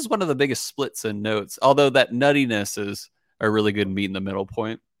 This is one of the biggest splits in notes, although that nuttiness is a really good meet in the middle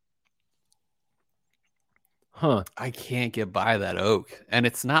point. Huh. I can't get by that oak. And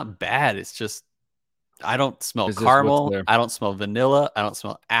it's not bad. It's just I don't smell It's just what's caramel. there. I don't smell vanilla. I don't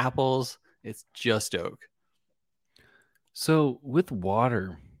smell apples. It's just oak. So with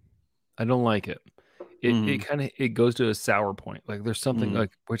water, I don't like it. It kind of it goes to a sour point. Like there's something like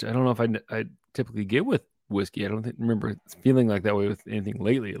which I don't know if I typically get with whiskey. I don't remember feeling like that way with anything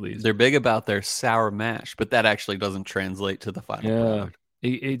lately, at least. They're big about their sour mash, but that actually doesn't translate to the final product.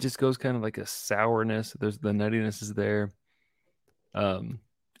 It just goes kind of like a sourness. There's the nuttiness is there. And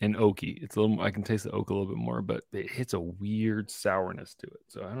oaky. It's a little. I can taste the oak a little bit more, but it hits a weird sourness to it.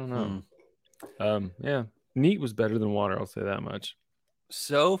 So I don't know. Yeah, neat was better than water. I'll say that much.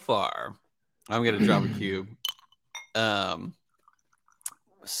 So far, I'm gonna drop a cube.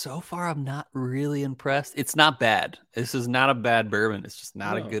 So far, I'm not really impressed. It's not bad. This is not a bad bourbon. It's just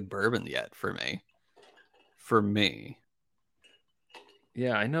not a good bourbon yet for me. For me.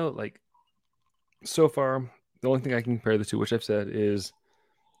 Yeah, I know. Like so far, the only thing I can compare the two, which I've said, is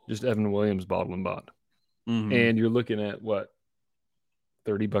just Evan Williams bottle and bond, and you're looking at what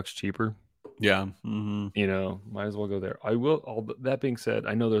 $30 cheaper. Yeah, you know, might as well go there. I will. All that being said,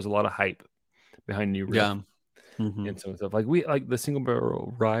 I know there's a lot of hype behind New Riff. Yeah. And some stuff like the single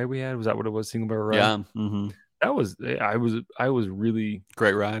barrel rye we had. Was that what it was? Single barrel rye. Yeah. That was I was really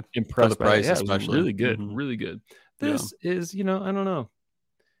great rye. Impressed by the price, it. Yeah, especially. It was really good, really good. This is, I don't know.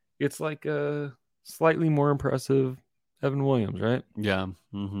 It's like a slightly more impressive Evan Williams, right? Yeah.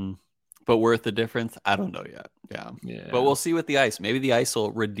 But worth the difference? I don't know yet. Yeah. But we'll see with the ice. Maybe the ice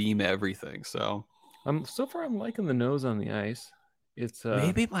will redeem everything. So so far I'm liking the nose on the ice. It's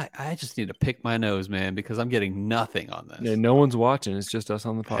maybe I just need to pick my nose, man, because I'm getting nothing on this. Yeah, no one's watching. It's just us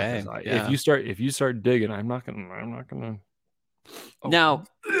on the podcast. Hey, if you start digging, I'm not gonna. Oh. Now,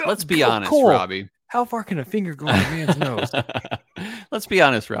 let's be honest, Cole. Robbie. How far can a finger go on a man's nose? Let's be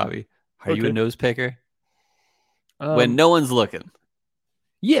honest, Robbie. Are you a nose picker? When no one's looking.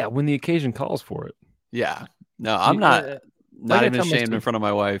 Yeah, when the occasion calls for it. Yeah. No, I'm not even ashamed in front of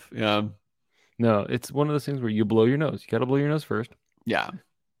my wife. Yeah. No, it's one of those things where you blow your nose. You got to blow your nose first. Yeah.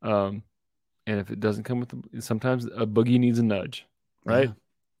 And if it doesn't come with sometimes a boogie needs a nudge, right? Yeah.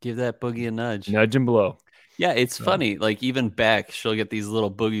 Give that boogie a nudge. Nudge and blow. Yeah, it's funny. Like even Beck, she'll get these little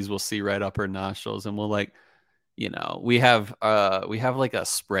boogies we'll see right up her nostrils, and we'll like, we have like a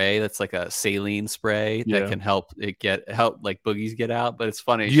spray that's like a saline spray that can help like boogies get out. But it's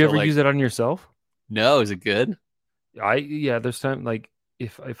funny. Do you ever use it on yourself? No, is it good? There's time like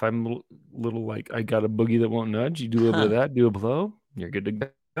if I'm a little like I got a boogie that won't nudge, you do a little bit of that, do a blow, you're good to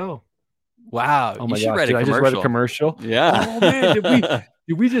go. Wow! Oh my god! I just read a commercial. Yeah. Oh man,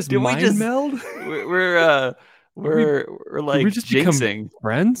 did we just meld? We're like we just jinxing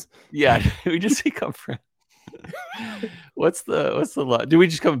friends. Yeah, we just become friends. What's the lot? Do we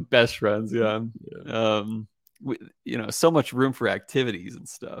just become best friends? Yeah. So much room for activities and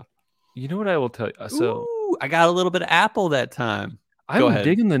stuff. You know what I will tell you? So I got a little bit of apple that time. I'm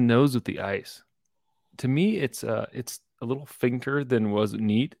digging the nose with the ice. To me, it's a little fainter than was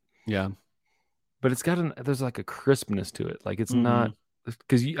neat. Yeah. But it's got there's like a crispness to it. Like it's not,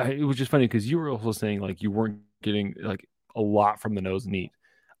 because it was just funny because you were also saying like you weren't getting like a lot from the nose neat.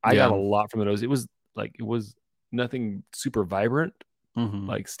 I got a lot from the nose. It was nothing super vibrant,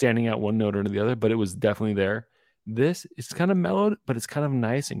 like standing out one note or the other, but it was definitely there. This it's kind of mellowed, but it's kind of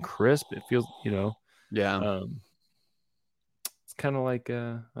nice and crisp. It feels, it's kind of like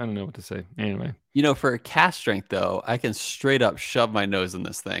I don't know what to say. Anyway, for a cast strength though, I can straight up shove my nose in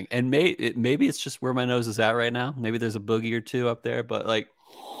this thing, and maybe it's just where my nose is at right now. Maybe there's a boogie or two up there, but like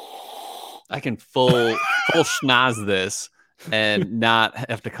I can full schnoz this and not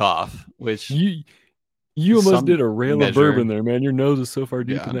have to cough. Which you almost did a rail of bourbon there, man. Your nose is so far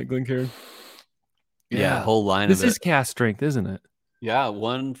deep in that Glencairn. Yeah, whole line of it. This is cast strength, isn't it? Yeah,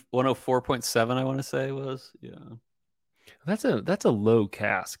 104.7 I want to say it was. Yeah. That's a low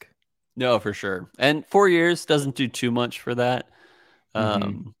cask. No, for sure. And 4 years doesn't do too much for that.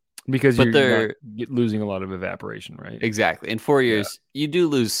 Because you're losing a lot of evaporation, right? Exactly. In 4 years, you do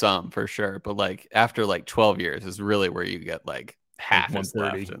lose some for sure. But like after like 12 years is really where you get like half is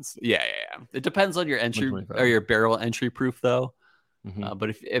left. Yeah. It depends on your entry or your barrel entry proof though.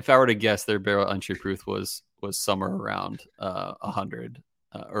 But if I were to guess, their barrel entry proof was somewhere around 100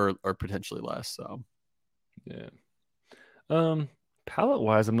 or potentially less. So yeah. Palate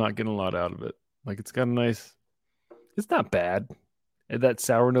wise, I'm not getting a lot out of it. Like it's got a nice. It's not bad. That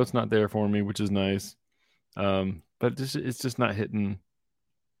sour note's not there for me, which is nice. But it's just not hitting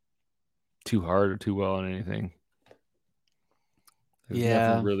too hard or too well on anything.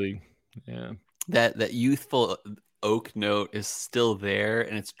 There's really. That youthful oak note is still there,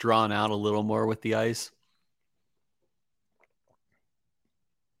 and it's drawn out a little more with the ice.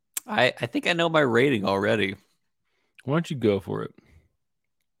 I think I know my rating already. Why don't you go for it?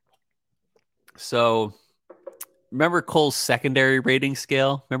 So, remember Cole's secondary rating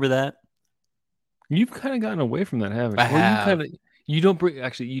scale? Remember that? You've kind of gotten away from that, haven't I you? Well, have. you don't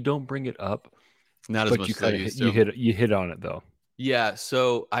bring it up, Not as but much you as I kind of used to. you hit on it though. Yeah,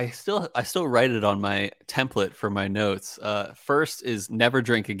 so I still write it on my template for my notes. First is never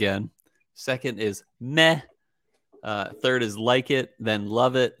drink again. Second is meh. Third is like it, then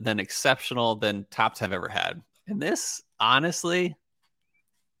love it, then exceptional, then tops I've ever had. And this, honestly,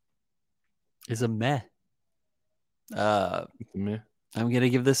 is a meh. Meh. I'm gonna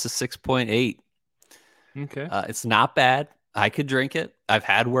give this a 6.8. Okay. It's not bad. I could drink it. I've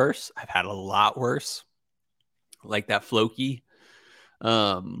had worse. I've had a lot worse, like that Floki.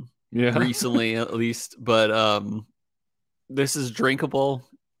 Yeah. Recently at least, but this is drinkable.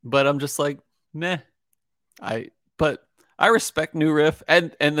 But I'm just like, meh. But I respect New Riff,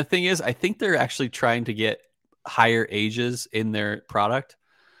 and the thing is, I think they're actually trying to get higher ages in their product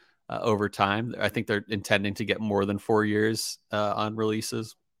over time. I think they're intending to get more than 4 years on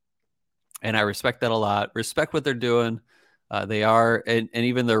releases, and I respect that a lot. Respect what they're doing. They are, and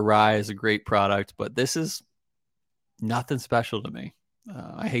even their rye is a great product, but this is nothing special to me.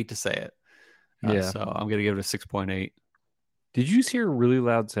 I hate to say it. Yeah. So I'm gonna give it a 6.8. Did you just hear a really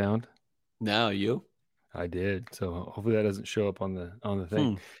loud sound? No, you? I did. So hopefully that doesn't show up on the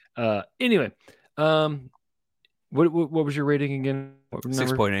thing. Hmm. Anyway, um, what was your rating again? What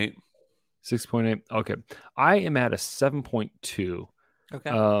number? 6.8. 6.8. Okay. I am at a 7.2.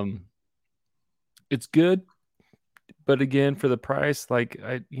 Okay. It's good, but again, for the price, like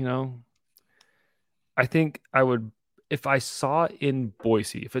I think I would, if I saw it in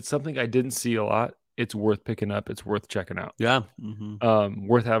Boise, if it's something I didn't see a lot, it's worth picking up. It's worth checking out. Yeah.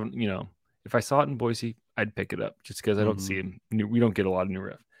 Worth having, if I saw it in Boise, I'd pick it up just because I don't see it. We don't get a lot of New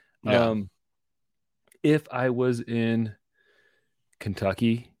Riff. Yeah. If I was in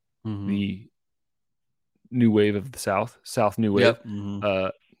Kentucky, the new wave of the South new wave.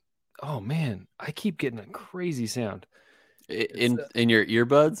 Yep. Oh man, I keep getting a crazy sound In your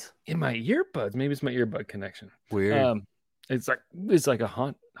earbuds? in my earbuds. Maybe it's my earbud connection. Weird. It's like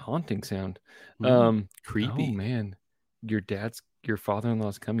a haunting sound. Creepy. Oh man, your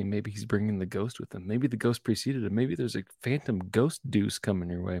father-in-law's coming. Maybe he's bringing the ghost with him. Maybe the ghost preceded him. Maybe there's a phantom ghost deuce coming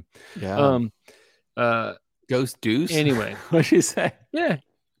your way. Yeah. Ghost deuce? Anyway. What'd you say? Yeah.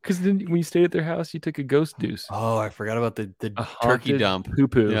 Because then when you stayed at their house, you took a ghost deuce. Oh, I forgot about the A turkey dump.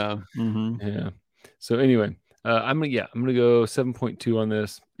 Poo-poo. Yeah. Yeah. So anyway, I'm gonna go 7.2 on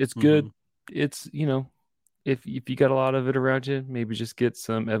this. It's good. It's if you got a lot of it around you, maybe just get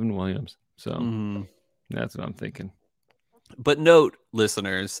some Evan Williams. So that's what I'm thinking. But note,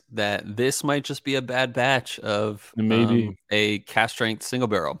 listeners, that this might just be a bad batch of maybe a cast strength single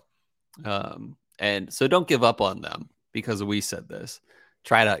barrel. And so don't give up on them because we said this.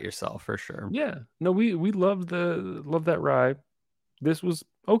 Try it out yourself for sure. Yeah. No, we love that rye. This was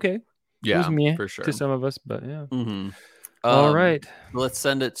okay. Yeah, it was meh for sure to some of us, but yeah. All right. Let's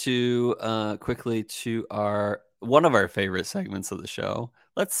send it to quickly to one of our favorite segments of the show.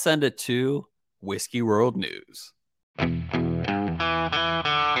 Let's send it to Whiskey World News.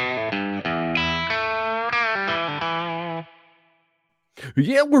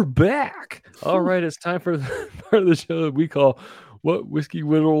 Yeah, we're back. All right, it's time for the part of the show that we call What Whiskey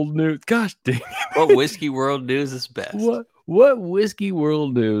World News. Gosh dang it. What Whiskey World News is best? What Whiskey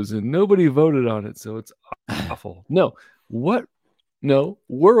World News? And nobody voted on it, so it's awful. No. What? No.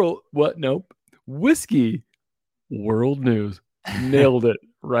 World. What? Nope. Whiskey World News. Nailed it,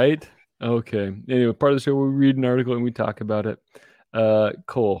 right? Okay. Anyway, part of the show we read an article and we talk about it.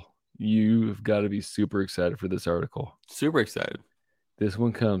 Cole, you've got to be super excited for this article. Super excited. This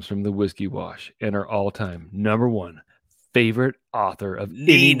one comes from the Whiskey Wash and our all-time number one favorite author of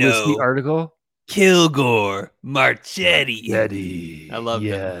any whiskey article, Kilgore Marchetti. I love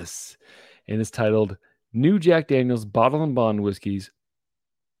yes. And it's titled New Jack Daniel's Bottle and Bond Whiskeys,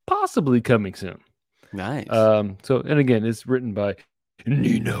 possibly coming soon. Nice. And again, it's written by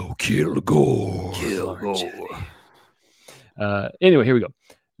Nino Kilgore. Anyway, here we go.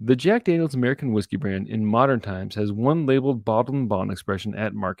 The Jack Daniel's American whiskey brand in modern times has one labeled bottle and bond expression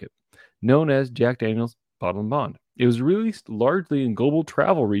at market, known as Jack Daniel's Bottle and Bond. It was released largely in global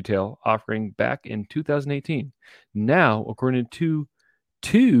travel retail offering back in 2018. Now, according to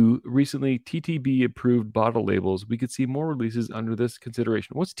two recently TTB-approved bottle labels, we could see more releases under this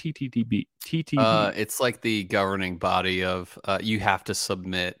consideration. What's TTB? It's like the governing body of you have to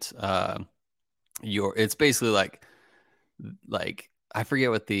submit it's basically like I forget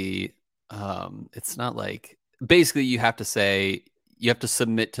what the it's not like basically you have to say you have to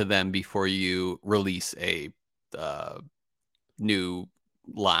submit to them before you release a new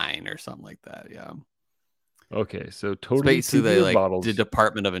line or something like that. Yeah. Okay, so It's totally basically tubular like bottles. the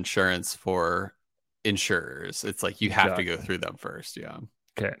Department of Insurance for insurers. It's like you have to go Gotcha. through them first. Yeah.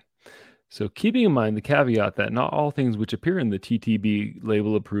 Okay. So keeping in mind the caveat that not all things which appear in the TTB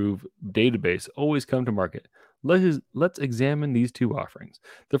label approved database always come to market, let's examine these two offerings.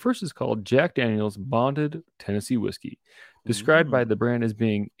 The first is called Jack Daniel's Bonded Tennessee Whiskey, described by the brand as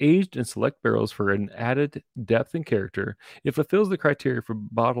being aged in select barrels for an added depth and character. It fulfills the criteria for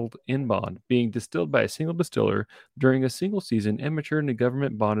bottled in bond, being distilled by a single distiller during a single season and matured in a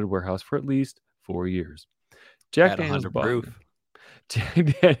government bonded warehouse for at least 4 years. Jack At Daniel's 100 proof.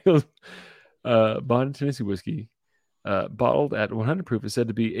 Jack Daniel's Bonded Tennessee Whiskey, bottled at 100 proof, is said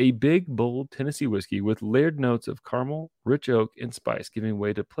to be a big, bold Tennessee whiskey with layered notes of caramel, rich oak, and spice, giving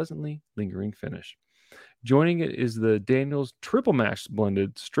way to pleasantly lingering finish. Joining it is the Daniel's Triple Mash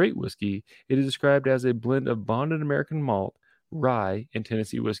blended straight whiskey. It is described as a blend of bonded American malt, rye, and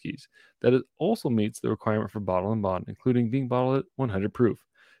Tennessee whiskeys. That it also meets the requirement for bottle and bond, including being bottled at 100 proof.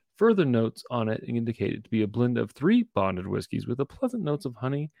 Further notes on it indicate it to be a blend of 3 bonded whiskeys with a pleasant notes of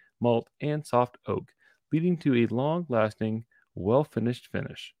honey, malt, and soft oak, leading to a long-lasting, well-rounded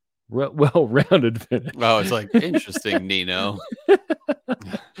finish. Oh, it's like interesting, Nino.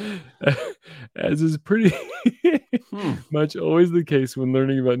 As is pretty much always the case when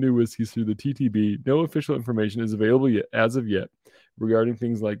learning about new whiskeys through the TTB, no official information is available yet, as of yet, regarding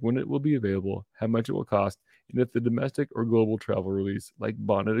things like when it will be available, how much it will cost, and if the domestic or global travel release, like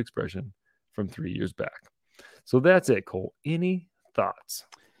Bonded Expression from 3 years back. So that's it, Cole. Any thoughts?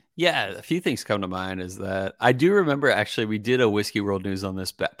 Yeah, a few things come to mind is that I do remember actually we did a Whiskey World News on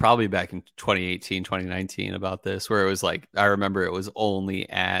this probably back in 2018, 2019 about this, where it was like, I remember it was only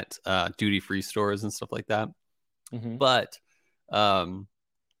at duty-free stores and stuff like that. Mm-hmm. But I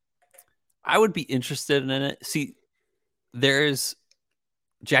would be interested in it. See, there's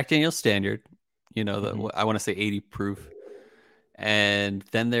Jack Daniel's Standard, you know, I want to say 80 proof. And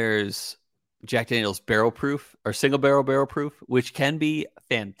then there's Jack Daniel's barrel proof or single barrel proof, which can be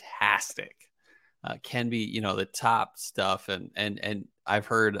fantastic. Can be, you know, the top stuff. And I've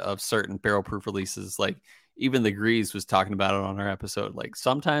heard of certain barrel proof releases, like even the Grease was talking about it on our episode. Like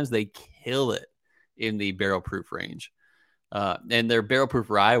sometimes they kill it in the barrel proof range. And their barrel proof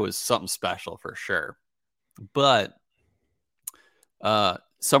rye was something special for sure. But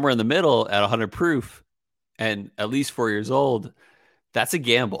somewhere in the middle at 100 proof and at least 4 years old, that's a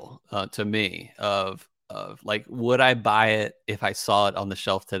gamble to me of like, would I buy it if I saw it on the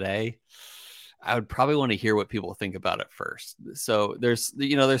shelf today? I would probably want to hear what people think about it first. So there's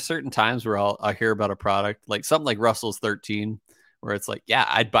certain times where I'll hear about a product like something like Russell's 13, where it's like, yeah,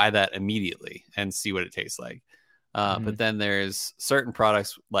 I'd buy that immediately and see what it tastes like. But then there's certain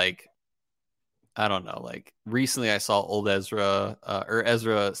products like, I don't know, like recently I saw Old Ezra or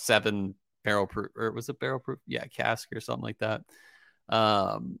Ezra 7 barrel proof, or was it barrel proof? Yeah, cask or something like that.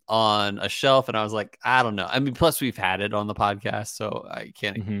 On a shelf, and I was like, I don't know. I mean, plus we've had it on the podcast, so I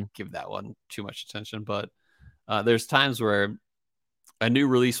can't give that one too much attention. But there's times where a new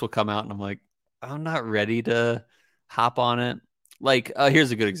release will come out, and I'm like, I'm not ready to hop on it. Like,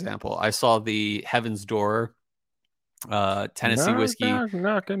 here's a good example. I saw the Heaven's Door Tennessee whiskey.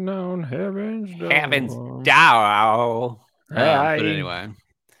 Knocking on Heaven's Door. Heaven's Door. But anyway.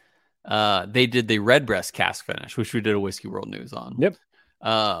 They did the Redbreast cask finish, which we did a Whiskey World News on. Yep.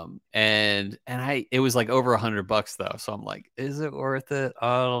 And it was like over $100 though. So I'm like, is it worth it?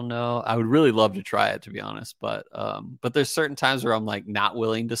 I don't know. I would really love to try it, to be honest. But there's certain times where I'm like not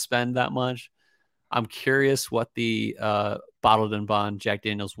willing to spend that much. I'm curious what the bottled and bond Jack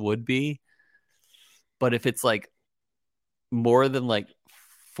Daniel's would be. But if it's like more than like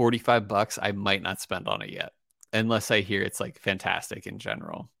 $45, I might not spend on it yet, unless I hear it's like fantastic in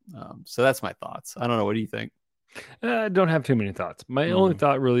general. So that's my thoughts. I don't know. What do you think? I don't have too many thoughts. My only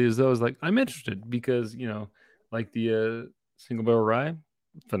thought really is though, is like, I'm interested because, you know, like the single barrel rye,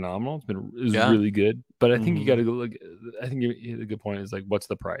 phenomenal. It's really good, but I think you got to go look. I think the good point is like, what's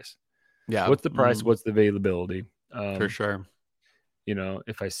the price? Yeah. What's the price? What's the availability? For sure. You know,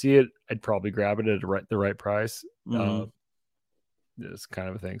 if I see it, I'd probably grab it at the right price. This kind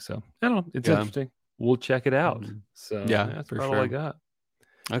of a thing. So I don't know. It's interesting. We'll check it out. So that's for all I got.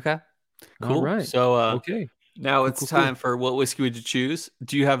 Okay. Cool. All right. So okay. Now it's time for What Whiskey Would You Choose?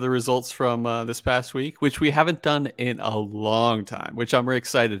 Do you have the results from this past week, which we haven't done in a long time, which I'm really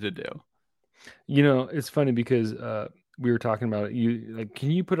excited to do? You know, it's funny because we were talking about it. You like,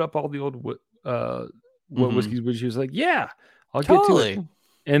 can you put up all the old what whiskeys would you choose? Like, yeah, I'll totally. get to it.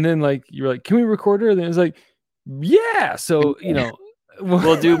 And then like you're like, can we record it? And then it's like, yeah. So you know,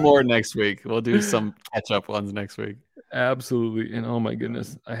 We'll do more next week. We'll do some catch up ones next week. Absolutely. And oh my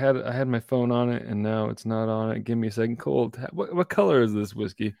goodness, I had my phone on it, and now it's not on it. Give me a second. Cold. What color is this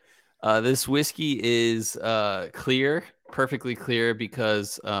whiskey? This whiskey is clear, perfectly clear,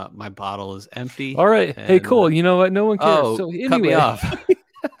 because my bottle is empty. All right. Hey, Cole. You know what? No one cares. Oh, So anyway, cut me off.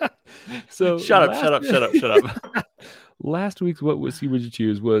 So shut up. Last week's What Whiskey Would You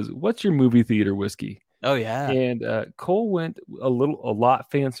Choose was what's your movie theater whiskey? Oh yeah. And Cole went a lot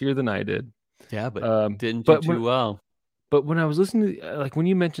fancier than I did. Yeah, but didn't do too well. But when I was listening to like when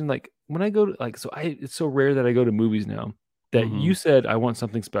you mentioned like when I go to like it's so rare that I go to movies now that you said I want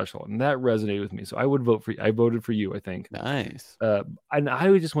something special, and that resonated with me. So I voted for you, I think. Nice. And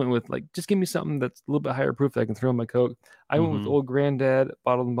I just went with like just give me something that's a little bit higher proof that I can throw in my Coke. I went with Old Granddad,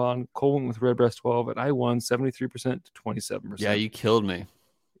 Bottled and Bond. Cole went with Redbreast 12, and I won 73% to 27%. Yeah, you killed me.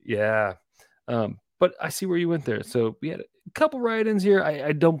 Yeah. But I see where you went there. So we had a couple write-ins here.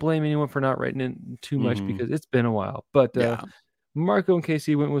 I don't blame anyone for not writing in too much because it's been a while. But Marco and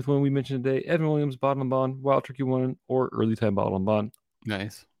Casey went with one we mentioned today. Evan Williams, Bottle and Bond, Wild Turkey 1, or Early Time Bottle and Bond.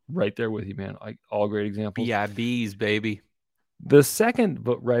 Nice. Right there with you, man. Like all great examples. BIBs, baby. The second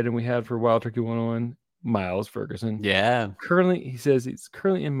write-in we had for Wild Turkey 101, Miles Ferguson. Yeah. He says it's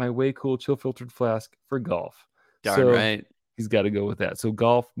currently in my way cool chill filtered flask for golf. Darn right. He's got to go with that. So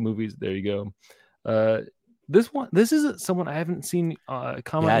golf, movies, there you go. This is someone I haven't seen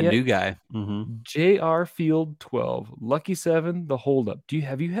comment yet. New guy. JR Field 12, Lucky 7, The Holdup.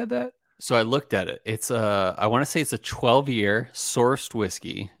 Have you had that? So I looked at it. It's I want to say it's a 12-year sourced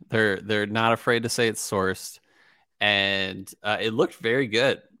whiskey. They're not afraid to say it's sourced, and it looked very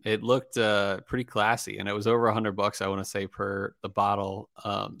good. It looked pretty classy, and it was over $100. I want to say per the bottle.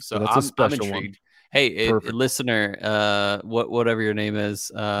 So that's a special I'm intrigued. One. Hey, listener, whatever your name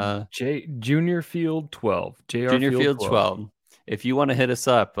is, Junior Field 12, Junior Field 12. If you want to hit us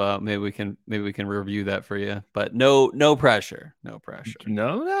up, maybe we can review that for you. But no pressure, no pressure.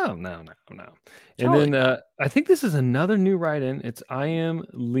 No. And then I think this is another new write-in. It's I am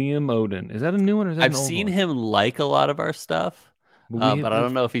Liam Odin. Is that a new one? Or is that I've seen him like a lot of our stuff, but I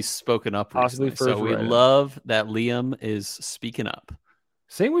don't know if he's spoken up recently. So we love that Liam is speaking up.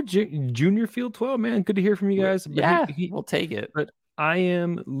 Same with Junior Field 12, man. Good to hear from you guys. Yeah, we'll take it. But I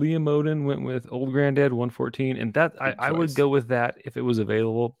am Liam Odin went with Old Granddad 114, and that I would go with that if it was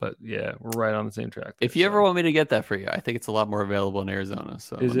available. But yeah, we're right on the same track. If you ever want me to get that for you, I think it's a lot more available in Arizona.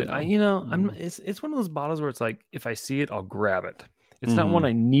 So is it? It's one of those bottles where it's like if I see it, I'll grab it. It's not one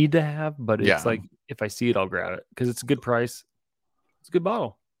I need to have, but it's like if I see it, I'll grab it because it's a good price. It's a good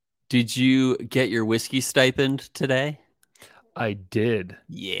bottle. Did you get your whiskey stipend today? I did.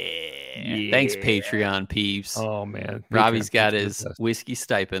 Yeah. Thanks, Patreon peeps. Oh, man. Robbie's got his whiskey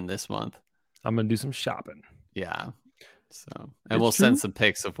stipend this month. I'm going to do some shopping. Yeah. So, and we'll send some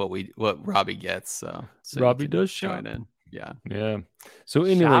pics of what Robbie gets. So Robbie does shop. In. Yeah. Yeah. So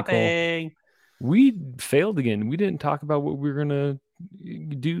anyway, Cole, we failed again. We didn't talk about what we're going to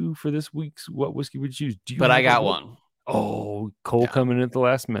do for this week's What Whiskey Would You Choose. But I got one. Oh, Cole coming in at the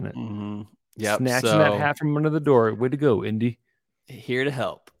last minute. Yep, snatching that hat from under the door. Way to go, Indy. Here to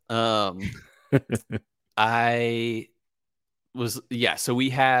help. So we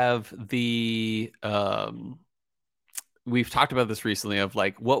have the we've talked about this recently of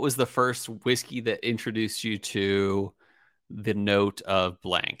like what was the first whiskey that introduced you to the note of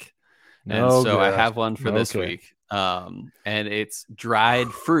blank. And I have one for this week. And it's dried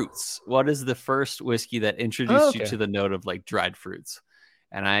fruits. What is the first whiskey that introduced you to the note of like dried fruits?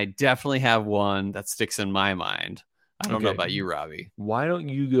 And I definitely have one that sticks in my mind. I don't know about you, Robbie. Why don't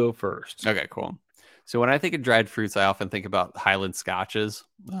you go first? Okay, cool. So when I think of dried fruits, I often think about Highland Scotches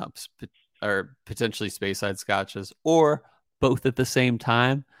or potentially Speyside Scotches or both at the same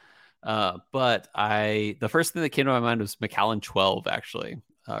time. But the first thing that came to my mind was Macallan 12, actually.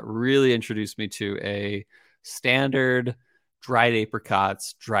 Really introduced me to a standard dried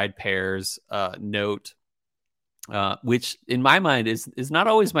apricots, dried pears note. Which in my mind is not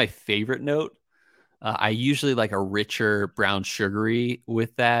always my favorite note. I usually like a richer brown sugary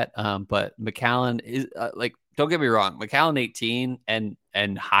with that. But Macallan is like, don't get me wrong, Macallan 18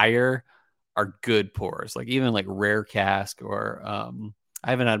 and higher are good pours. Like even like rare cask or I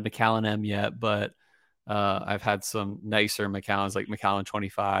haven't had Macallan M yet, but I've had some nicer Macallans like Macallan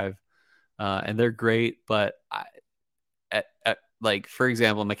 25, and they're great. But like for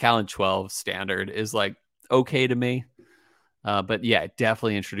example, Macallan 12 standard is like okay to me, but yeah, it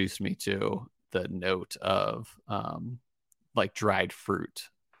definitely introduced me to the note of like dried fruit.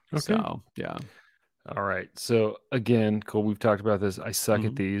 Okay. So yeah. All right. So again, Cole, we've talked about this. I suck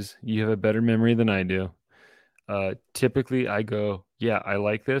at these. You have a better memory than I do. Typically I go yeah, I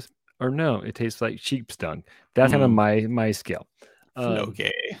like this, or no, it tastes like sheep's dung. That's kind of my scale.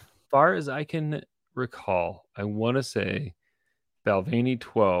 Okay. Far as I can recall, I want to say Balvenie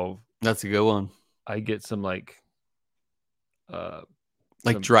 12. That's a good one. I get some like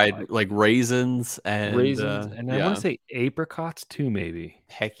dried like raisins and raisins, and I want to say apricots too, maybe.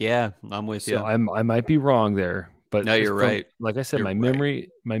 Heck yeah, I'm with you. So I might be wrong there, but no, you're right. Like I said, You're my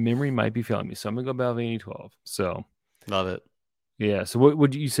memory might be failing me. So I'm gonna go Balvenie 12. So love it. Yeah. So what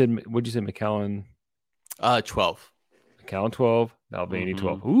would you said? What'd you say, Macallan? 12. Macallan 12, Balvenie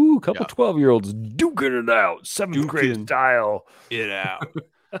 12. Ooh, a couple 12-year-olds duking it out, seventh grade style. It out.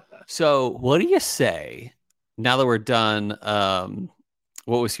 So what do you say? Now that we're done,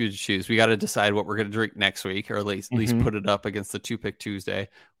 what whiskey would you choose? We got to decide what we're going to drink next week, or at least put it up against the 2-Pick Tuesday.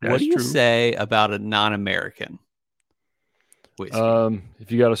 What do you say about a non-American whiskey?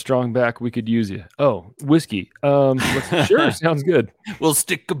 If you got a strong back, we could use you. Oh, whiskey. Sure, sounds good. We'll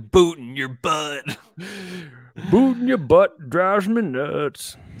stick a boot in your butt. Boot in your butt drives me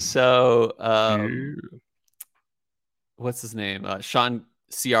nuts. So, what's his name? Sean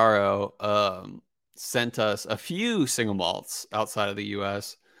Ciaro sent us a few single malts outside of the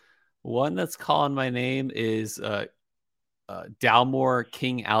U.S. One that's calling my name is Dalmore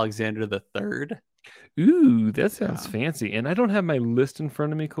King Alexander III. Ooh, that sounds fancy. And I don't have my list in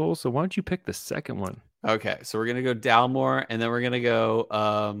front of me, Cole, so why don't you pick the second one? Okay, so we're going to go Dalmore, and then we're going to go,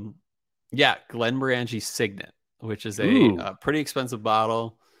 Glenmorangie Signet, which is a pretty expensive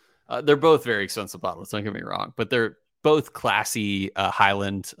bottle. They're both very expensive bottles, don't get me wrong, but they're both classy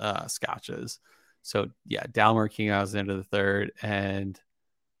Highland scotches. So, yeah, Dalmore King Alexander III and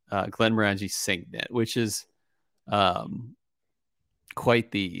Glenmorangie Signet, which is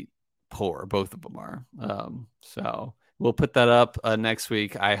quite the pour. Both of them are. So we'll put that up next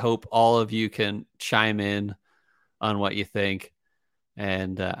week. I hope all of you can chime in on what you think.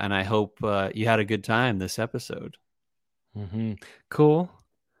 And I hope you had a good time this episode. Mm-hmm. Cool.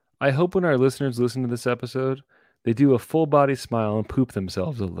 I hope when our listeners listen to this episode, they do a full body smile and poop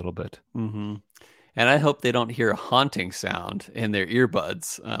themselves a little bit. Mm-hmm. And I hope they don't hear a haunting sound in their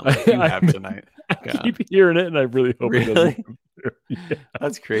earbuds like you have tonight. I keep hearing it, and I really hope it doesn't. Yeah.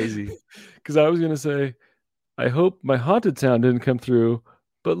 That's crazy. Because I was going to say, I hope my haunted sound didn't come through.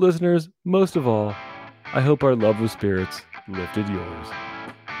 But listeners, most of all, I hope our love of spirits lifted yours.